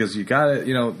Laurel, because you got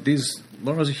to,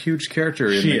 Laurel's a huge character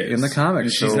in the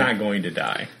comics. She's not going to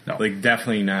die. No. Like,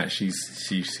 definitely not. She's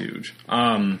huge.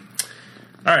 All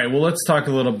right, well, let's talk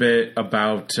a little bit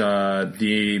about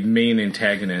the main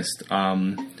antagonist.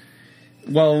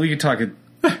 Well, we could talk 2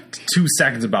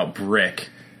 seconds about Brick.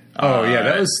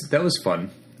 Yeah, that was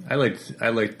fun. I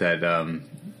liked that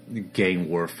gang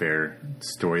warfare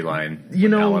storyline.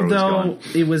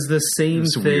 It was the same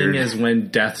thing weird. As when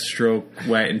Deathstroke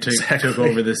went and took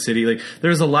over the city. Like,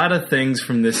 there's a lot of things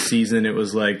from this season. It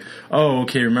was like, oh,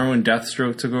 okay, remember when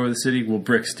Deathstroke took over the city? Well,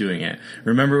 Brick's doing it.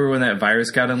 Remember when that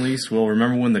virus got unleashed? Well,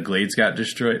 remember when the Glades got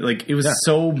destroyed? Like, it was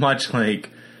so much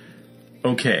like,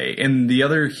 okay. And the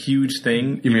other huge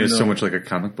thing... You mean it's so much like a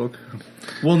comic book?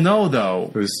 Well, no,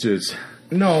 though. It was just...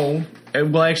 No.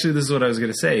 Well, actually, this is what I was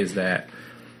going to say, is that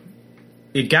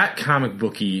it got comic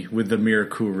booky with the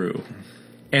Mirakuru.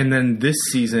 And then this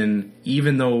season,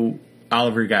 even though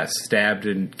Oliver got stabbed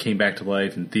and came back to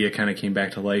life, and Thea kind of came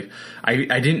back to life, I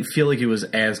didn't feel like it was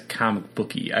as comic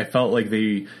booky. I felt like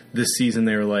this season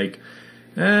they were like,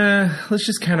 let's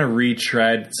just kind of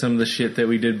retread some of the shit that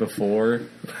we did before.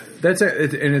 And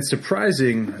it's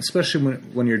surprising, especially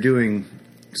when you're doing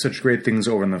such great things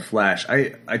over in The Flash.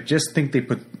 I just think they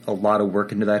put a lot of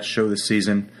work into that show this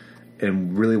season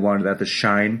and really wanted that to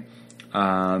shine.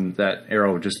 That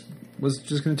Arrow was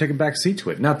just going to take a back seat to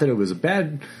it. Not that it was a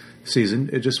bad season,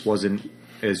 it just wasn't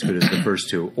as good as the first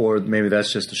two. Or maybe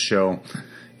that's just a show,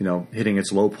 hitting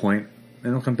its low point, and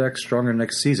it'll come back stronger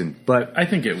next season. But I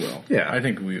think it will. Yeah, I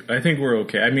think we're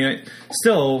okay. I mean,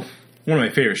 still one of my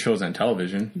favorite shows on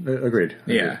television. Agreed.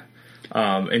 Yeah,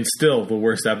 and still the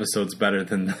worst episode's better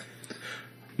than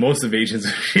most of Agents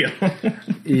of S.H.I.E.L.D.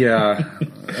 Yeah,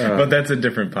 but that's a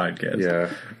different podcast.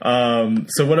 Yeah.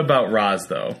 So what about Roz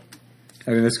though?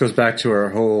 I mean, this goes back to our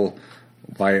whole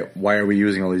why are we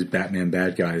using all these Batman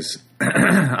bad guys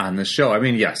on this show? I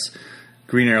mean, yes,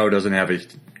 Green Arrow doesn't have a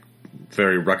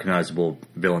very recognizable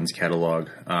villains catalog.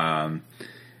 I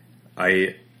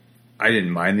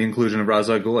didn't mind the inclusion of Ra's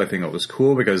al Ghul. I think it was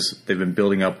cool because they've been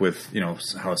building up with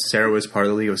how Sarah was part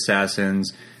of the League of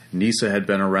Assassins. Nyssa had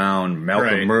been around.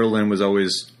 Malcolm Merlyn was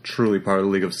always truly part of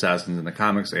the League of Assassins in the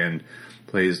comics and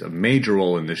plays a major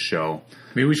role in this show.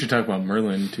 Maybe we should talk about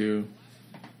Merlin too.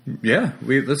 Yeah,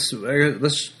 let's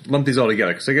lump these all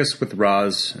together because I guess with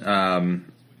Ra's, we don't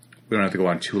have to go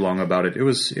on too long about it. It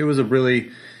was a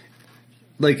really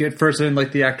at first I didn't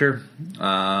like the actor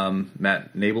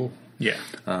Matt Nable. Yeah,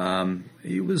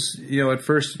 he was at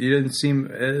first he didn't seem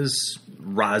as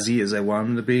Razi as I wanted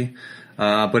him to be.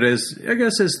 But as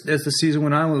the season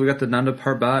went on, we got the Nanda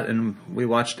Parbat, and we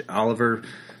watched Oliver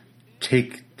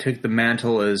take the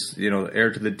mantle as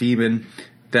heir to the demon.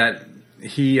 That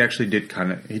he actually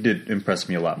did impress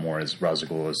me a lot more as Ra's al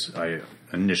Ghul as I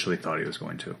initially thought he was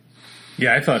going to.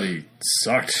 Yeah, I thought he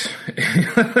sucked.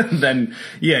 Then,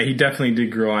 yeah, he definitely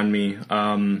did grow on me.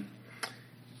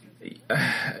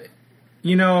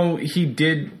 He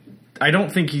did. I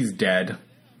don't think he's dead.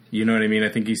 You know what I mean? I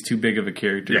think he's too big of a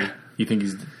character. Yeah. You think he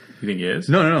is?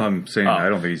 No. I'm saying I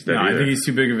don't think he's dead. No, either. I think he's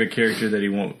too big of a character that he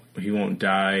won't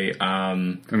die. I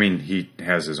mean, he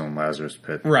has his own Lazarus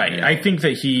pit, right? I think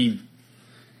that he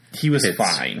was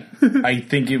fine. I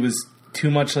think it was too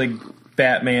much like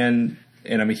Batman,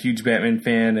 and I'm a huge Batman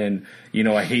fan, and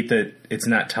I hate that it's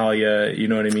not Talia. You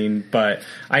know what I mean? But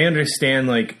I understand.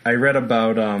 Like I read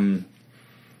about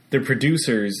the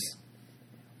producers.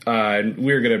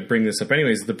 We're going to bring this up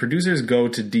anyways. The producers go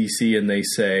to DC and they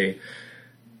say,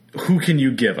 who can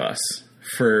you give us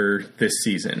for this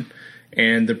season?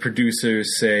 And the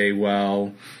producers say,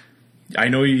 well, I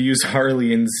know you used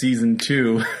Harley in season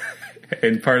 2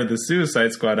 and part of the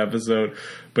Suicide Squad episode,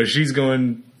 but she's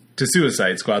going to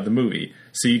Suicide Squad, the movie,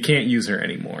 so you can't use her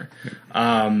anymore.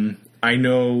 I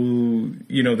know,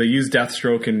 they use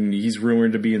Deathstroke, and he's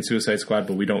rumored to be in Suicide Squad,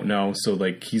 but we don't know, so,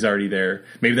 he's already there.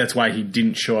 Maybe that's why he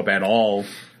didn't show up at all,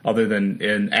 other than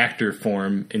in actor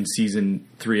form in Season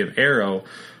 3 of Arrow.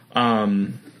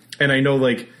 And I know,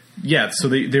 so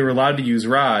they were allowed to use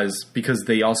Ra's because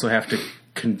they also have to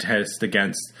contest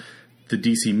against the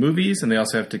DC movies, and they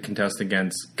also have to contest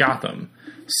against Gotham.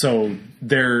 So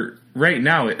they're, right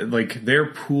now, their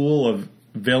pool of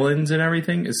villains and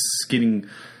everything is getting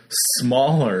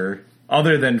smaller,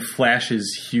 other than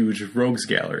Flash's huge rogues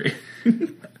gallery.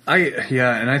 and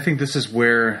I think this is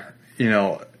where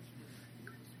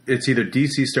it's either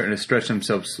DC starting to stretch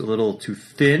themselves a little too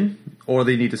thin, or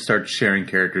they need to start sharing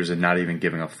characters and not even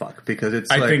giving a fuck,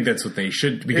 because I think that's what they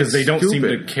should, because they don't seem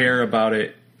to care about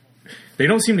it. They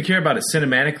don't seem to care about it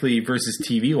cinematically versus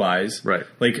TV wise. Right.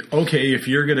 Okay, if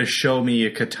you're going to show me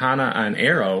a katana on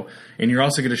Arrow, and you're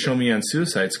also going to show me on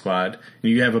Suicide Squad,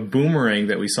 and you have a Boomerang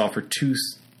that we saw for two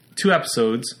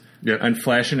episodes on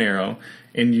Flash and Arrow,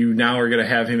 and you now are going to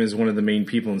have him as one of the main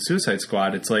people in Suicide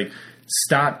Squad, it's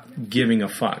stop giving a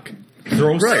fuck.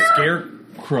 Throw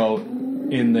Scarecrow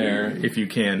in there if you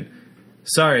can.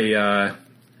 Sorry,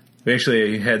 we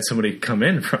actually had somebody come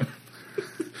in from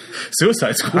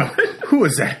Suicide Squad. Who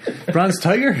was that? Bronze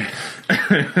Tiger?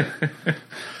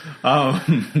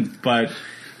 But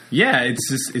yeah,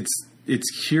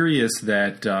 it's curious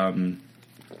that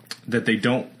that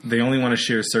they only want to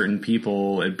share certain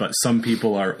people, but some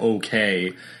people are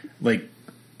okay.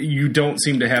 You don't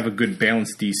seem to have a good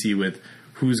balance, DC, with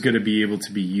who's going to be able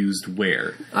to be used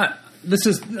where. I'm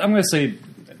going to say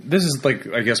this is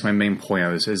I guess my main point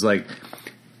of this is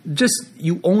just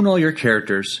you own all your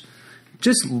characters.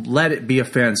 Just let it be a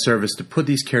fan service to put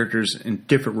these characters in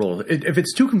different roles. If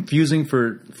it's too confusing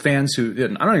for fans who,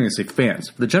 I don't even say fans,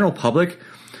 for the general public,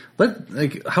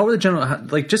 how are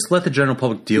the just let the general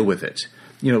public deal with it.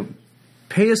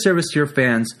 Pay a service to your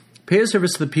fans. Pay a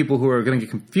service to the people who are going to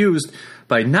get confused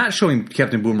by not showing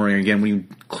Captain Boomerang again when you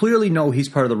clearly know he's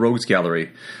part of the Rogues Gallery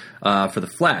for the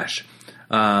Flash.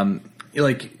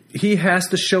 He has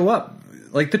to show up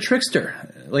like the Trickster.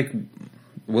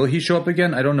 Will he show up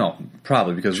again? I don't know.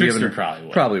 Probably, because Trickster we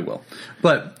haven't. Probably will.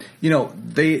 But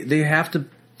they have to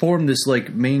form this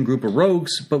main group of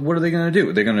rogues. But what are they going to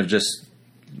do? They're going to just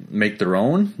make their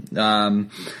own. Wow.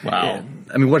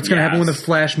 I mean, what's going to happen when the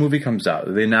Flash movie comes out?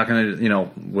 Are they not going to,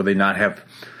 will they not have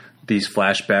these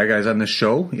Flash bad guys on the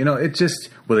show? It just,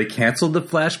 will they cancel the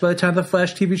Flash by the time the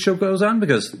Flash TV show goes on?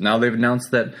 Because now they've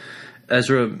announced that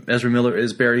Ezra Miller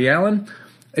is Barry Allen.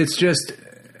 It's just,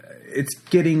 it's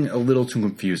getting a little too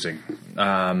confusing.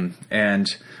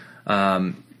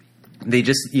 They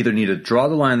just either need to draw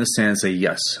the line in the sand and say,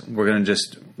 yes,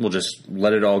 we'll just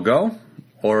let it all go,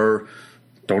 or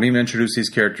don't even introduce these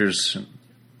characters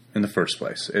in the first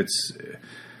place.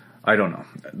 I don't know.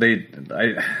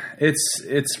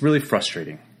 It's really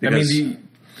frustrating.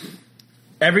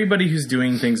 Everybody who's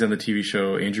doing things on the TV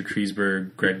show, Andrew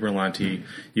Kreisberg, Greg Berlanti,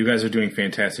 you guys are doing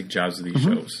fantastic jobs with these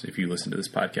shows. If you listen to this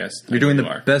podcast, you're doing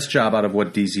the best job out of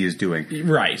what DC is doing,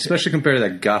 right? Especially compared to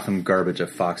that Gotham garbage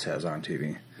that Fox has on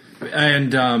TV.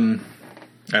 And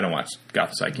I don't watch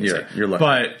Gotham, so I can't say. You're lucky.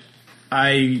 But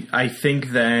I think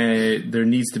that there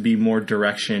needs to be more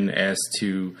direction as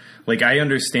to, I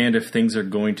understand if things are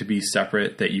going to be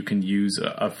separate, that you can use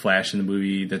a Flash in the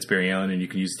movie that's Barry Allen and you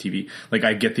can use TV.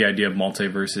 I get the idea of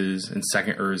multiverses and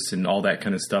second Earths and all that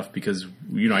kind of stuff because,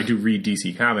 I do read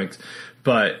DC Comics,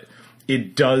 but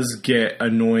it does get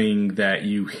annoying that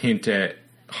you hint at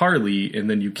Harley and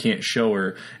then you can't show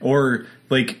her. Or,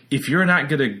 if you're not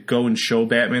going to go and show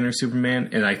Batman or Superman,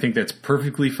 and I think that's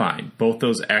perfectly fine. Both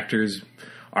those actors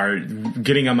are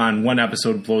getting them on one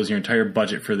episode blows your entire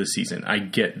budget for the season. I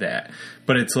get that.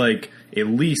 But it's at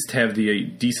least have the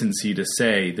decency to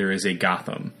say there is a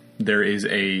Gotham. There is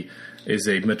a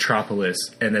Metropolis,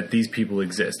 and that these people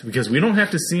exist. Because we don't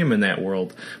have to see them in that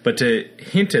world, but to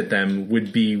hint at them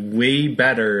would be way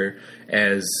better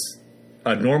as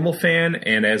a normal fan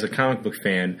and as a comic book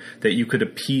fan, that you could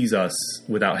appease us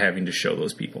without having to show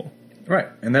those people. Right.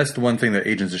 And that's the one thing that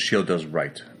Agents of S.H.I.E.L.D. does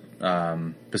right.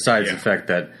 Besides the fact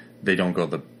that they don't go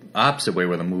the opposite way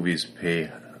where the movies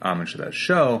pay homage to that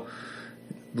show,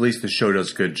 at least the show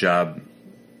does a good job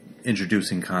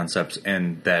introducing concepts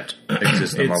and that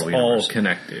exist in the Marvel Universe. It's all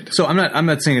connected. So I'm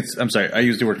not saying I'm sorry, I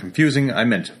used the word confusing, I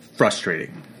meant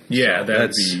frustrating. Yeah, so that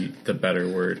would be the better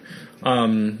word. All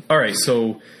right,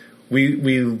 so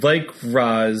we like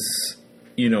Ra's,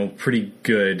 pretty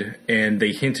good, and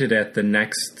they hinted at the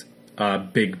next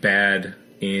big bad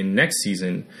in next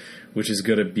season, which is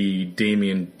going to be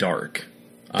Damien Dark.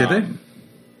 Did they?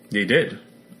 They did.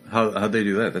 How'd they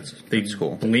do that? That's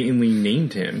cool. Blatantly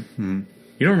named him. Mm-hmm.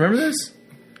 You don't remember this?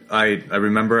 I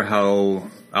remember how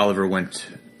Oliver went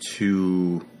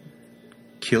to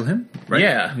kill him, right?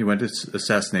 Yeah. He went to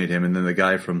assassinate him, and then the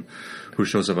guy who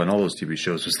shows up on all those TV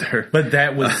shows was there. But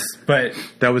that was...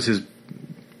 that was his...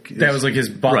 That was his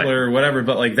butler or whatever,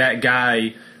 but that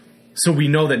guy... So we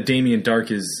know that Damien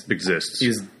Dark exists,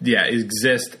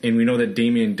 and we know that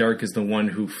Damien Dark is the one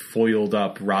who foiled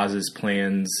up Raz's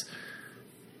plans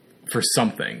for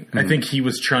something. Mm-hmm. I think he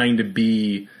was trying to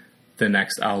be the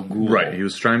next Al Ghul. Right, he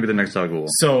was trying to be the next Al Ghul.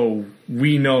 So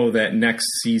we know that next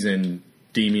season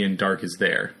Damien Dark is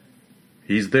there.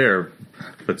 He's there,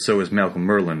 but so is Malcolm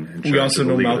Merlyn. We also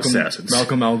know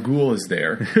Malcolm Al Ghul is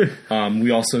there.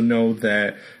 We also know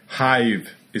that Hive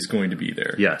is going to be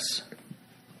there. Yes.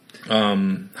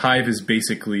 Hive is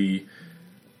basically,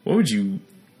 what would you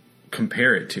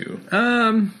compare it to?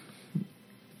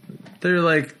 They're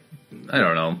I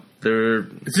don't know.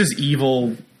 It's just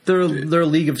evil. They're a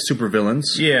league of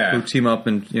supervillains. Yeah. Who team up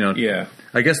and, Yeah.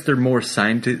 I guess they're more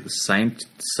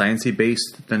sciencey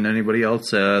based than anybody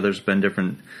else. There's been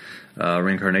different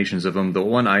reincarnations of them. The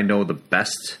one I know the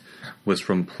best was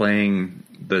from playing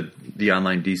the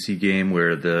online DC game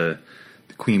where the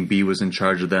Queen Bee was in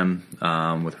charge of them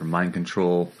with her mind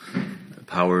control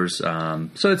powers.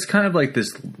 So it's kind of like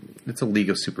this. It's a league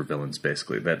of supervillains,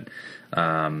 basically, that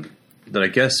I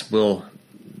guess will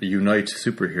unite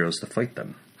superheroes to fight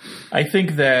them. I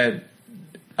think that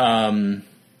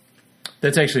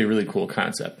that's actually a really cool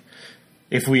concept.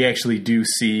 If we actually do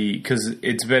see, because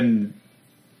it's been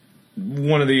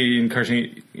one of the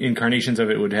incarnations of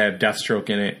it would have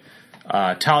Deathstroke in it,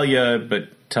 Talia, but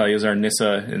Talia's our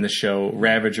Nyssa in the show,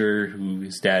 Ravager, who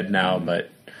is dead now,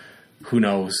 but who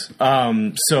knows.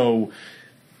 So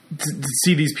to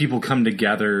see these people come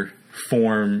together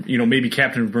form, maybe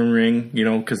Captain Boomerang,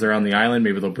 because they're on the island,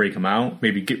 maybe they'll break him out.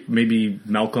 Maybe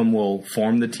Malcolm will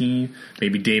form the team.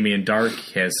 Maybe Damien Dark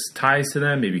has ties to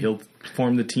them. Maybe he'll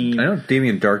form the team. I know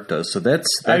Damien Dark does, so that's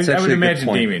I actually would a good imagine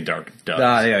point. Damien Dark does.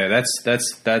 Yeah,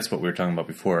 that's what we were talking about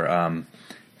before.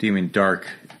 Damien Dark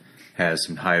has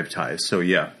some hive ties, so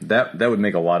yeah, that would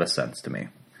make a lot of sense to me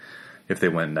if they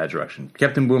went in that direction.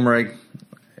 Captain Boomerang,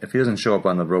 if he doesn't show up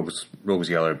on the Rogues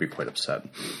Gallery, I'd be quite upset.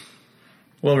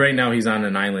 Well, right now he's on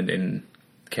an island in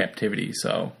captivity,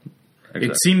 so Exactly.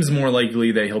 it seems more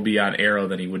likely that he'll be on Arrow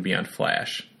than he would be on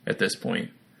Flash at this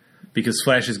point. Because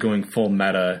Flash is going full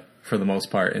meta for the most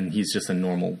part, and he's just a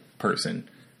normal person.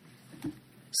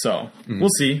 So, we'll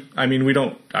see. I mean, we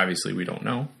don't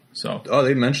know. So, Oh,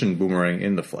 they mentioned Boomerang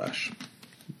in The Flash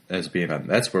as being on.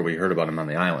 That's where we heard about him on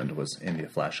the island, was in the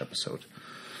Flash episode,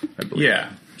 I believe.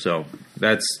 yeah. So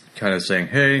that's kind of saying,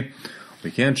 hey,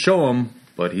 we can't show him,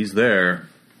 but he's there.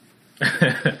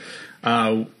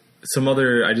 I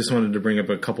just wanted to bring up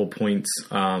a couple points.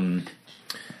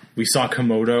 We saw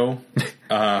Komodo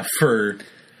for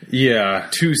Yeah.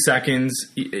 2 seconds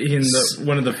in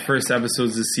one of the first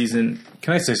episodes this season.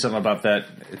 Can I say something about that?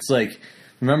 It's like,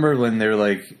 remember when they were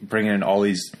like bringing in all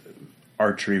these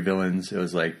archery villains? It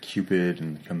was like Cupid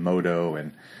and Komodo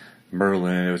and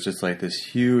Merlin. It was just like this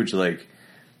huge, like,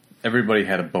 everybody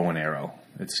had a bow and arrow,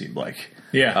 it seemed like.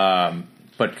 Yeah.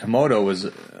 But Komodo was,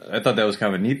 I thought that was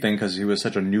kind of a neat thing because he was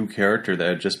such a new character that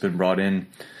had just been brought in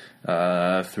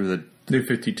through the New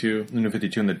 52. New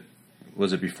 52. And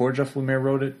was it before Jeff Lemire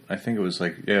wrote it? I think it was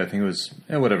like,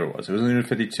 whatever it was. It was in the New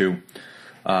 52.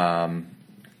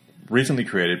 Recently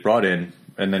created, brought in,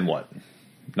 and then what?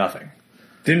 Nothing.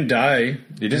 Didn't die.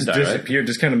 He didn't just die, right? disappeared.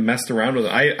 Just kind of messed around with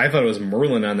it. I thought it was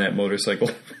Merlin on that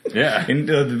motorcycle. Yeah. And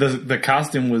the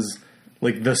costume was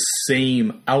like the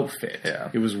same outfit. Yeah.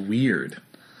 It was weird.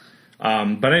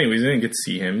 But anyways, I didn't get to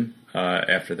see him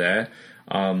after that.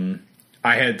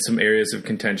 I had some areas of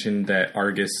contention that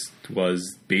Argus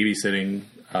was babysitting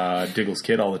Diggle's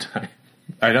kid all the time.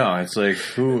 I know. It's like,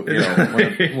 who,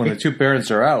 when the two parents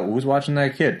are out, who's watching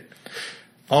that kid?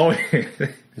 Oh,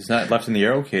 He's not left in the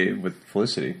Arrow Cave with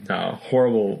Felicity. no,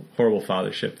 horrible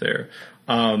fathership there.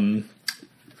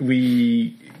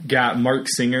 We got Mark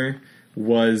Singer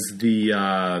was the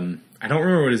I don't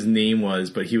remember what his name was,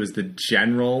 but he was the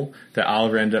general that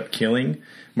Oliver ended up killing.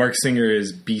 Mark Singer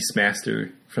is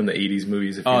Beastmaster from the 80s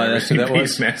movies. If you've ever that's who seen that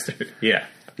was? Beastmaster. Yeah.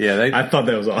 Yeah, I thought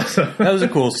that was awesome. that was a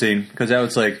cool scene because that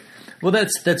was like, well,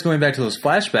 that's going back to those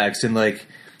flashbacks, and like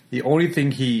the only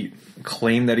thing he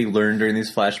claimed that he learned during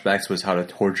these flashbacks was how to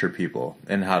torture people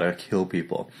and how to kill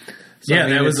people. So, yeah, I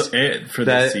mean, that was it for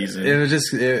this season. It was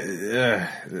just,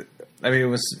 it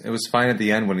was fine at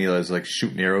the end when he was like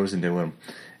shooting arrows into him,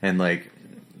 and like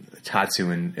Tatsu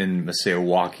and Maseo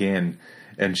walk in,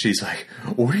 and she's like,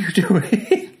 "What are you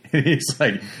doing?" And he's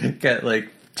like, got like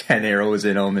 10 arrows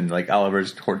in him, and like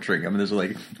Oliver's torturing him, and there's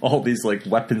like all these like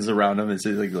weapons around him, and it's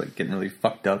like getting really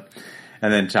fucked up.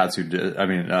 And then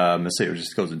Maseo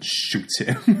just goes and shoots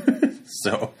him.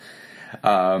 So,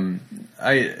 I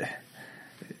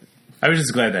was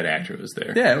just glad that actor was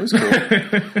there. yeah, it was cool.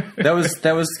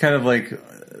 that was kind of like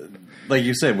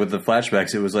you said with the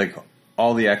flashbacks. It was like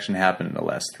all the action happened in the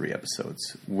last 3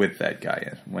 episodes with that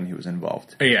guy when he was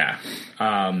involved. Yeah.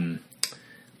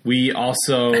 We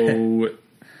also.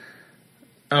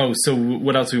 So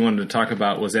what else we wanted to talk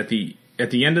about was at the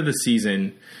end of the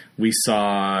season, we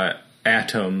saw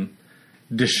Atom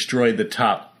destroy the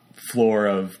top floor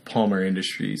of Palmer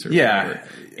Industries. Or Yeah. whatever.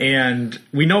 And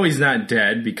we know he's not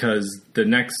dead because the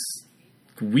next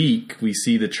week we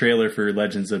see the trailer for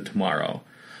Legends of Tomorrow,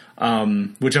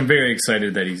 which I'm very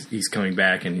excited that he's coming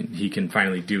back and he can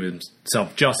finally do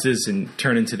himself justice and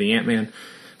turn into the Ant-Man.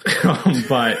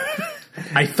 But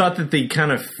I thought that they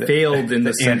kind of failed in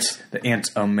the sense... The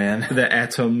Atom Man. The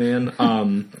Atom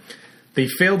Man. They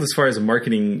failed as far as a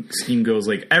marketing scheme goes.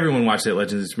 Like, everyone watched that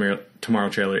Legends of Tomorrow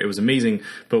trailer. It was amazing.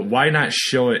 But why not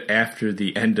show it after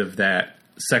the end of that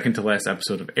second to last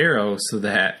episode of Arrow so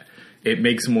that it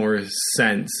makes more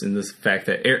sense in the fact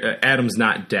that Adam's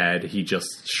not dead. He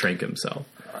just shrank himself.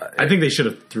 I think they should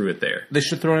have threw it there. They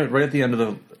should have thrown it right at the end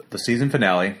of the season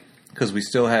finale, because we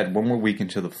still had one more week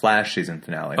until the Flash season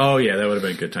finale. Oh, yeah, that would have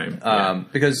been a good time. Yeah.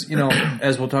 Because,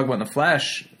 as we'll talk about in the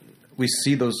Flash, we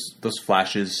see those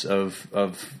flashes of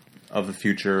the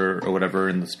future or whatever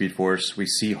in the Speed Force. We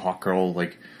see Hawkgirl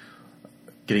like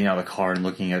getting out of the car and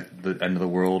looking at the end of the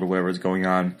world or whatever is going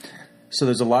on. So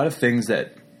there's a lot of things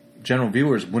that general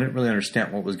viewers wouldn't really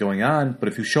understand what was going on. But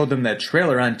if you showed them that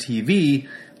trailer on TV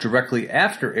directly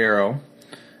after Arrow,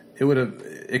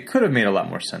 it could have made a lot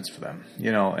more sense for them,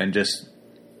 and just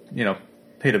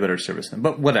paid a better service than.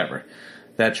 But whatever.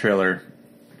 That trailer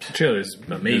The trailer's is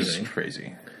amazing.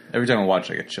 crazy. Every time I watch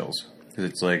it, I get chills. Because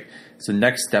it's like, it's the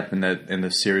next step in the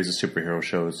series of superhero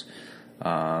shows.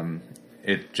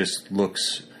 It just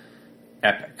looks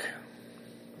epic.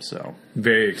 So,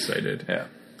 Very excited. yeah.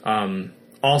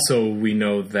 Also, we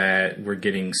know that we're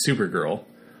getting Supergirl.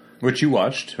 Which you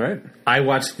watched, right? I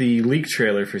watched the leaked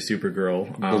trailer for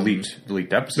Supergirl. The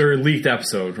leaked episode. Their leaked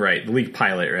episode, right? The leaked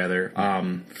pilot, rather,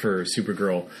 for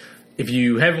Supergirl. If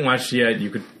you haven't watched it yet, you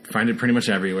could find it pretty much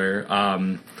everywhere.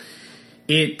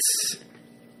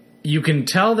 You can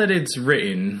tell that it's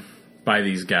written by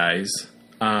these guys.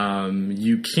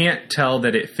 You can't tell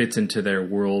that it fits into their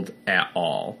world at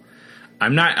all. I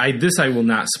will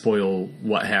not spoil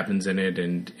what happens in it,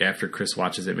 and after Chris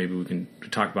watches it, maybe we can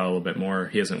talk about it a little bit more.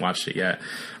 He hasn't watched it yet.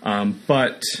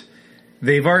 But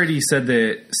they've already said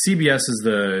that CBS is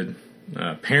the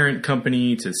parent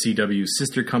company to CW's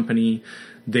sister company.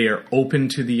 They are open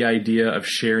to the idea of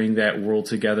sharing that world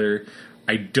together.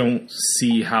 I don't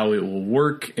see how it will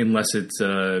work unless it's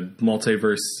a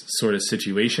multiverse sort of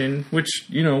situation, which,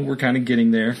 we're kind of getting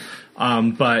there.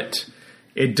 But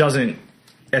it doesn't,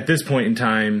 at this point in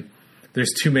time,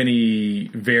 there's too many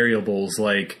variables.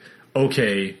 Like,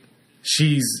 okay,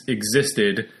 she's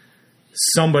existed.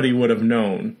 Somebody would have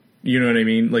known. You know what I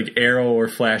mean? Like Arrow or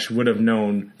Flash would have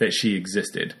known that she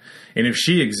existed. And if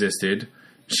she exists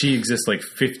like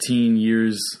 15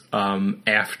 years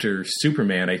after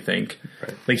Superman, I think.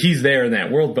 Right. Like, he's there in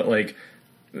that world, but like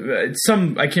I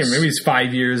can't remember, maybe it's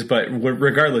 5 years, but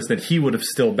regardless, that he would have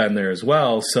still been there as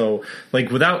well. So, like,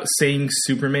 without saying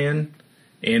Superman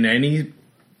in any,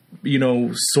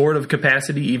 sort of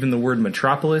capacity, even the word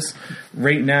Metropolis,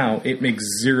 right now, it makes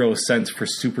zero sense for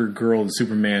Supergirl and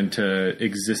Superman to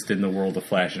exist in the world of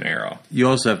Flash and Arrow. You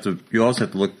also have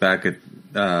to look back at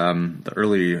the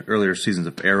earlier seasons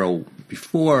of Arrow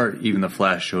before even the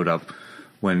Flash showed up,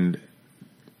 when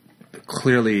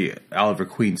clearly Oliver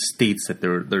Queen states that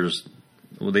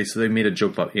they made a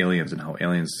joke about aliens and how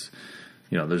aliens,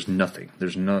 there's nothing,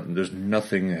 there's no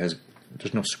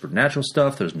supernatural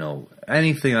stuff, there's no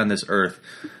anything on this earth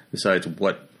besides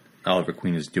what Oliver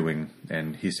Queen is doing,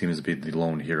 and he seems to be the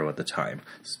lone hero at the time.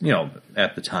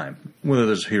 At the time, whether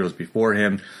there's heroes before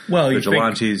him,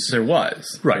 vigilantes, there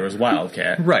was right. There was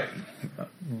Wildcat, right?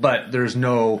 But there's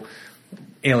no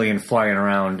alien flying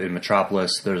around in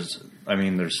Metropolis. There's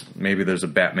a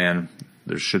Batman.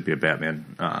 There should be a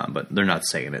Batman, but they're not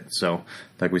saying it. So,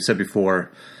 like we said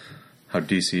before, how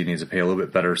DC needs to pay a little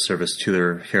bit better service to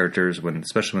their characters,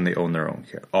 especially when they own their own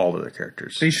all of their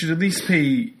characters. They should at least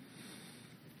pay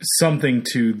something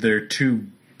to their two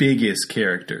biggest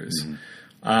characters.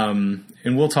 Mm-hmm.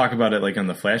 And we'll talk about it like on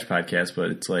the Flash podcast,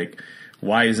 but it's like,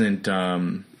 why isn't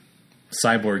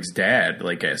Cyborg's dad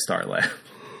like at Star Lab?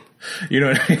 You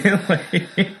know what I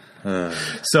mean?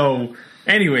 So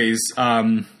anyways,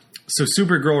 so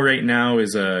Supergirl right now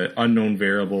is a unknown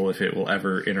variable if it will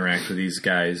ever interact with these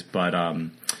guys. But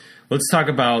let's talk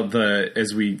about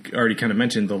as we already kind of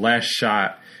mentioned, the last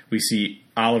shot, we see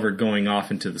Oliver going off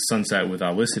into the sunset with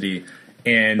Olicity,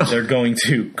 and they're going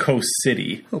to Coast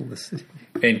City. Olicity.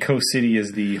 And Coast City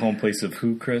is the home place of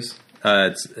who, Chris?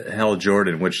 It's Hal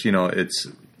Jordan, which, it's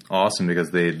awesome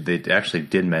because they actually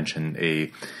did mention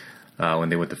when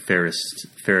they went to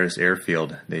Ferris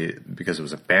Airfield, because it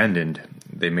was abandoned,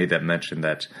 they made that mention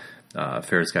that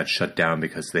Ferris got shut down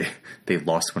because they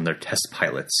lost one of their test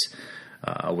pilots,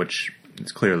 which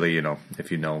is clearly,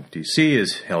 if you know DC,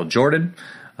 is Hal Jordan.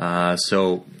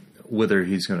 So whether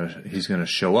he's gonna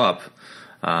show up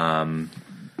down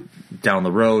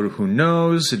the road, who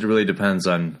knows? It really depends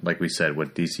on, like we said,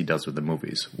 what DC does with the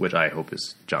movies, which I hope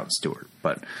is Jon Stewart.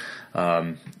 But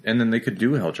and then they could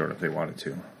do Hal Jordan if they wanted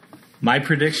to. My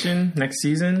prediction next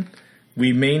season,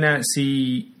 we may not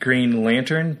see Green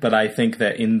Lantern, but I think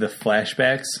that in the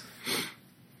flashbacks,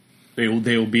 they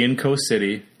will be in Coast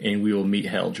City, and we will meet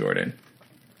Hal Jordan.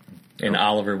 And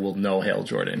Oliver will know Hal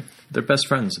Jordan. They're best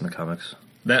friends in the comics.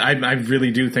 That I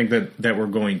really do think that we're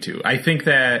going to. I think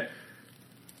that,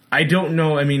 I don't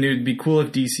know, I mean, it would be cool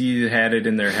if DC had it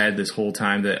in their head this whole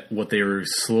time that what they were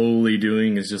slowly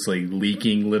doing is just like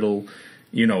leaking little,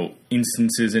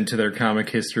 instances into their comic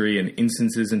history and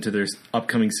instances into their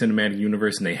upcoming cinematic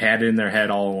universe, and they had it in their head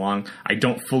all along. I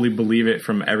don't fully believe it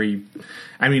from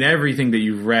everything that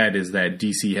you've read is that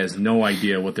DC has no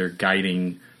idea what their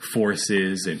guiding force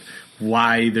is and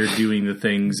why they're doing the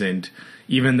things. And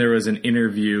even there was an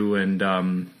interview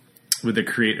with the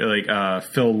creator, like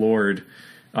Phil Lord,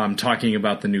 talking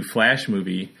about the new Flash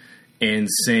movie and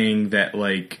saying that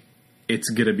like it's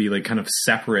going to be like kind of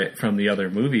separate from the other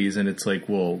movies. And it's like,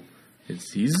 well,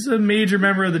 he's a major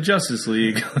member of the Justice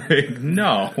League. Like,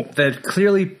 no. That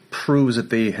clearly proves that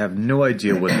they have no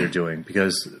idea what they're doing,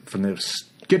 because from the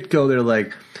get-go, they're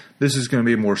like, this is going to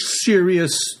be more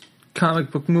serious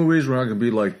comic book movies. We're not going to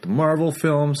be like the Marvel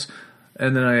films.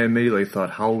 And then I immediately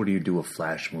thought, how do you do a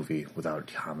Flash movie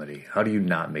without comedy? How do you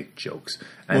not make jokes?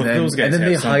 And Well, those guys have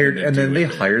they something hired, to and do then they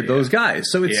with it, hired yeah. those guys.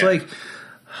 So it's Yeah. like,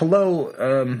 hello,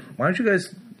 why don't you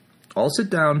guys all sit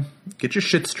down, get your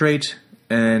shit straight,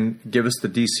 and give us the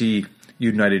DC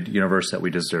United Universe that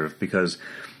we deserve? Because,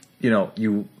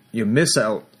 you miss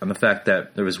out on the fact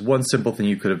that there was one simple thing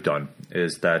you could have done,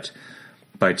 is that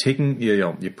by taking,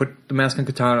 you put the mask on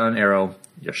Katana on Arrow,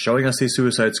 you're showing us a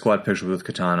Suicide Squad picture with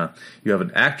Katana, you have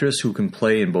an actress who can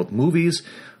play in both movies,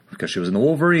 because she was in the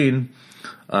Wolverine,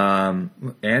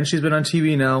 and she's been on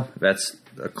TV now. That's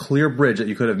a clear bridge that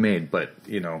you could have made, but,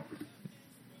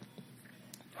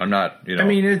 I'm not, I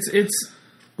mean, it's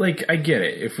like, I get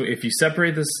it. If you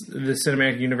separate the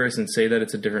cinematic universe and say that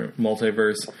it's a different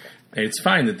multiverse, it's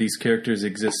fine that these characters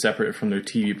exist separate from their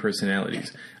TV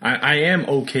personalities. I am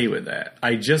okay with that.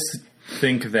 I just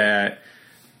think that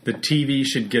the TV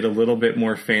should get a little bit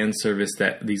more fan service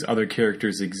that these other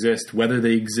characters exist, whether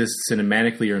they exist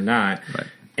cinematically or not. Right.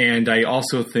 And I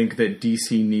also think that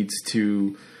DC needs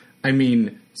to... I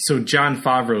mean, so Jon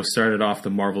Favreau started off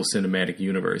the Marvel Cinematic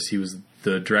Universe. He was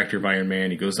the director of Iron Man.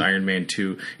 He goes to Iron Man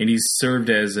 2. And he's served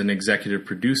as an executive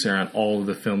producer on all of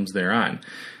the films they're on.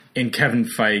 And Kevin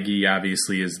Feige,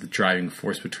 obviously, is the driving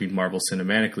force between Marvel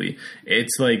cinematically.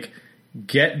 It's like,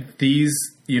 get these...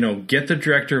 get the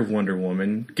director of Wonder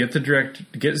Woman, get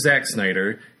Zack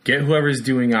Snyder, get whoever's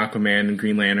doing Aquaman and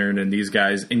Green Lantern and these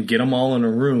guys, and get them all in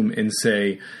a room and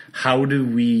say, how do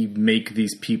we make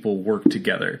these people work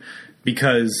together?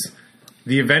 Because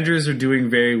the Avengers are doing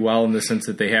very well in the sense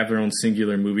that they have their own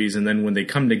singular movies, and then when they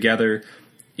come together,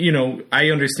 I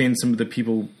understand some of the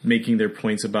people making their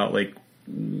points about, like,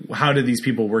 how do these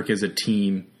people work as a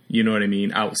team, you know what I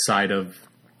mean, outside of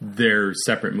their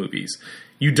separate movies.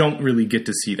 You don't really get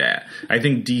to see that. I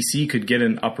think DC could get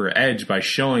an upper edge by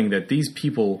showing that these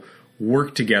people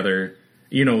work together,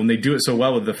 and they do it so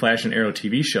well with the Flash and Arrow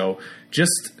TV show.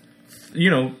 Just,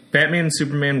 Batman and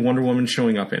Superman, Wonder Woman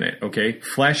showing up in it, okay?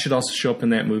 Flash should also show up in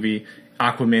that movie.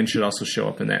 Aquaman should also show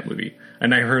up in that movie.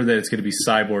 And I heard that it's going to be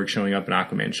Cyborg showing up and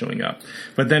Aquaman showing up.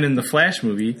 But then in the Flash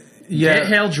movie, get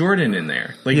Hal Jordan in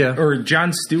there. Or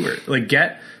Jon Stewart.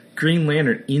 Get Green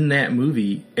Lantern in that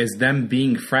movie as them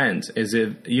being friends, as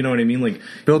if, you know what I mean? Like,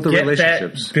 build the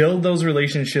relationships. Build those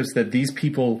relationships that these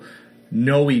people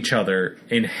know each other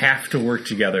and have to work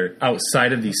together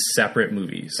outside of these separate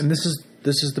movies. And this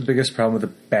is the biggest problem with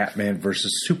the Batman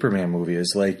versus Superman movie,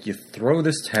 is like, you throw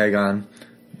this tag on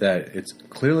that it's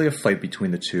clearly a fight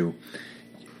between the two,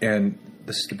 and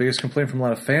this is the biggest complaint from a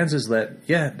lot of fans, is that,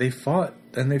 they fought,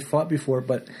 and they fought before,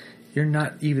 but you're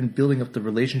not even building up the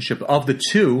relationship of the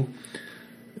two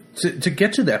to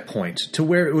get to that point, to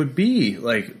where it would be,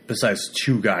 like, besides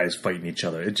two guys fighting each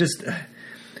other. It just,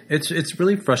 it's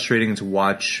really frustrating to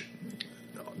watch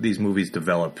these movies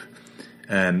develop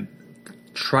and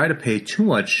try to pay too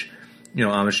much,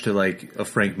 homage to, like, a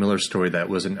Frank Miller story that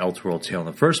was an Elseworld tale in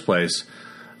the first place.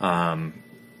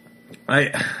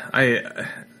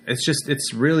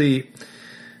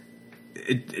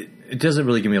 It doesn't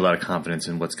really give me a lot of confidence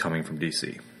in what's coming from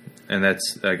DC, and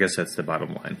I guess that's the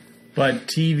bottom line. But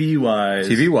TV-wise,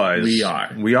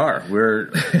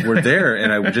 we're there,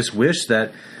 and I just wish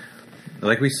that,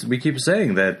 like we keep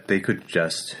saying, that they could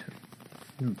just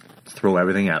throw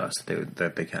everything at us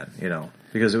that they can,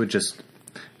 because it would just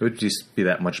be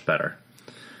that much better.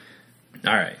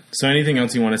 All right. So, anything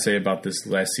else you want to say about this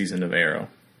last season of Arrow?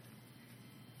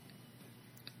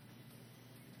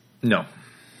 No.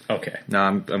 Okay. No,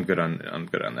 I'm good on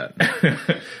that.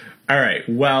 All right.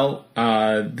 Well,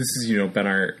 this has been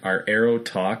our Arrow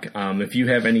talk. If you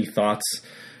have any thoughts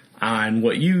on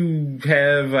what you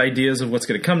have ideas of what's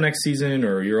going to come next season,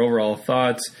 or your overall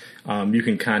thoughts, you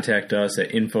can contact us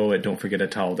at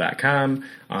info@don'tforgetatowel.com.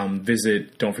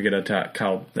 Visit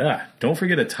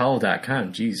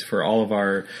don'tforgetatowel.com. Geez, for all of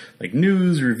our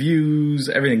news, reviews,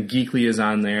 everything Geekly is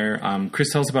on there.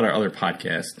 Chris, tell us about our other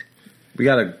podcast. We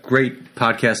got a great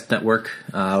podcast network.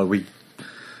 We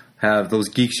have those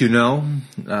geeks, Casey and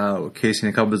a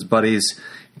couple of his buddies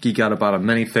geek out about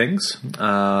many things.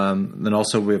 Then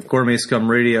also we have Gourmet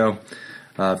Scum Radio,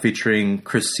 featuring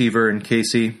Chris Seaver and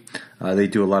Casey. They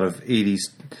do a lot of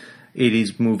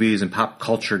 80s movies and pop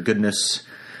culture goodness.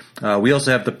 We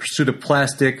also have The Pursuit of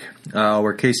Plastic,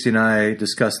 where Casey and I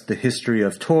discuss the history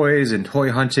of toys and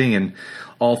toy hunting and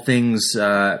all things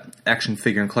action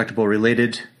figure and collectible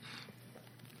related.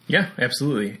 Yeah,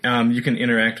 absolutely. You can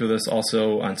interact with us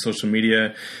also on social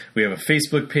media. We have a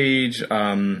Facebook page.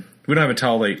 We don't have a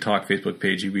Towel Light Talk Facebook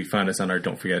page. You can find us on our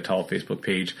Don't Forget a Towel Facebook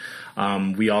page.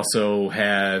 We also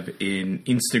have an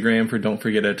Instagram for Don't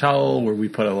Forget a Towel, where we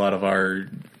put a lot of our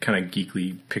kind of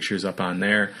geekly pictures up on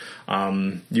there.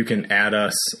 You can add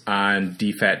us on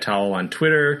DFAT Towel on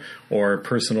Twitter, or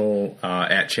personal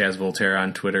at Chaz Voltaire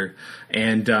on Twitter.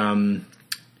 And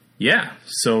yeah,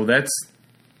 so that's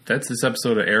this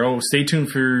episode of Arrow. Stay tuned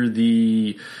for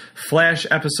the Flash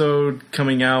episode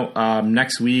coming out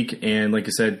next week. And like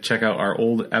I said, check out our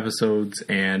old episodes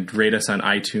and rate us on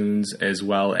iTunes, as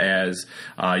well as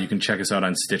you can check us out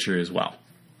on Stitcher as well.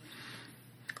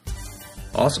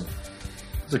 Awesome.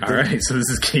 All right, so this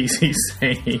is Casey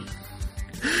saying,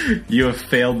 you have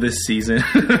failed this season.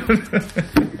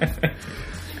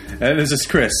 And this is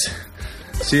Chris.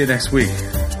 See you next week.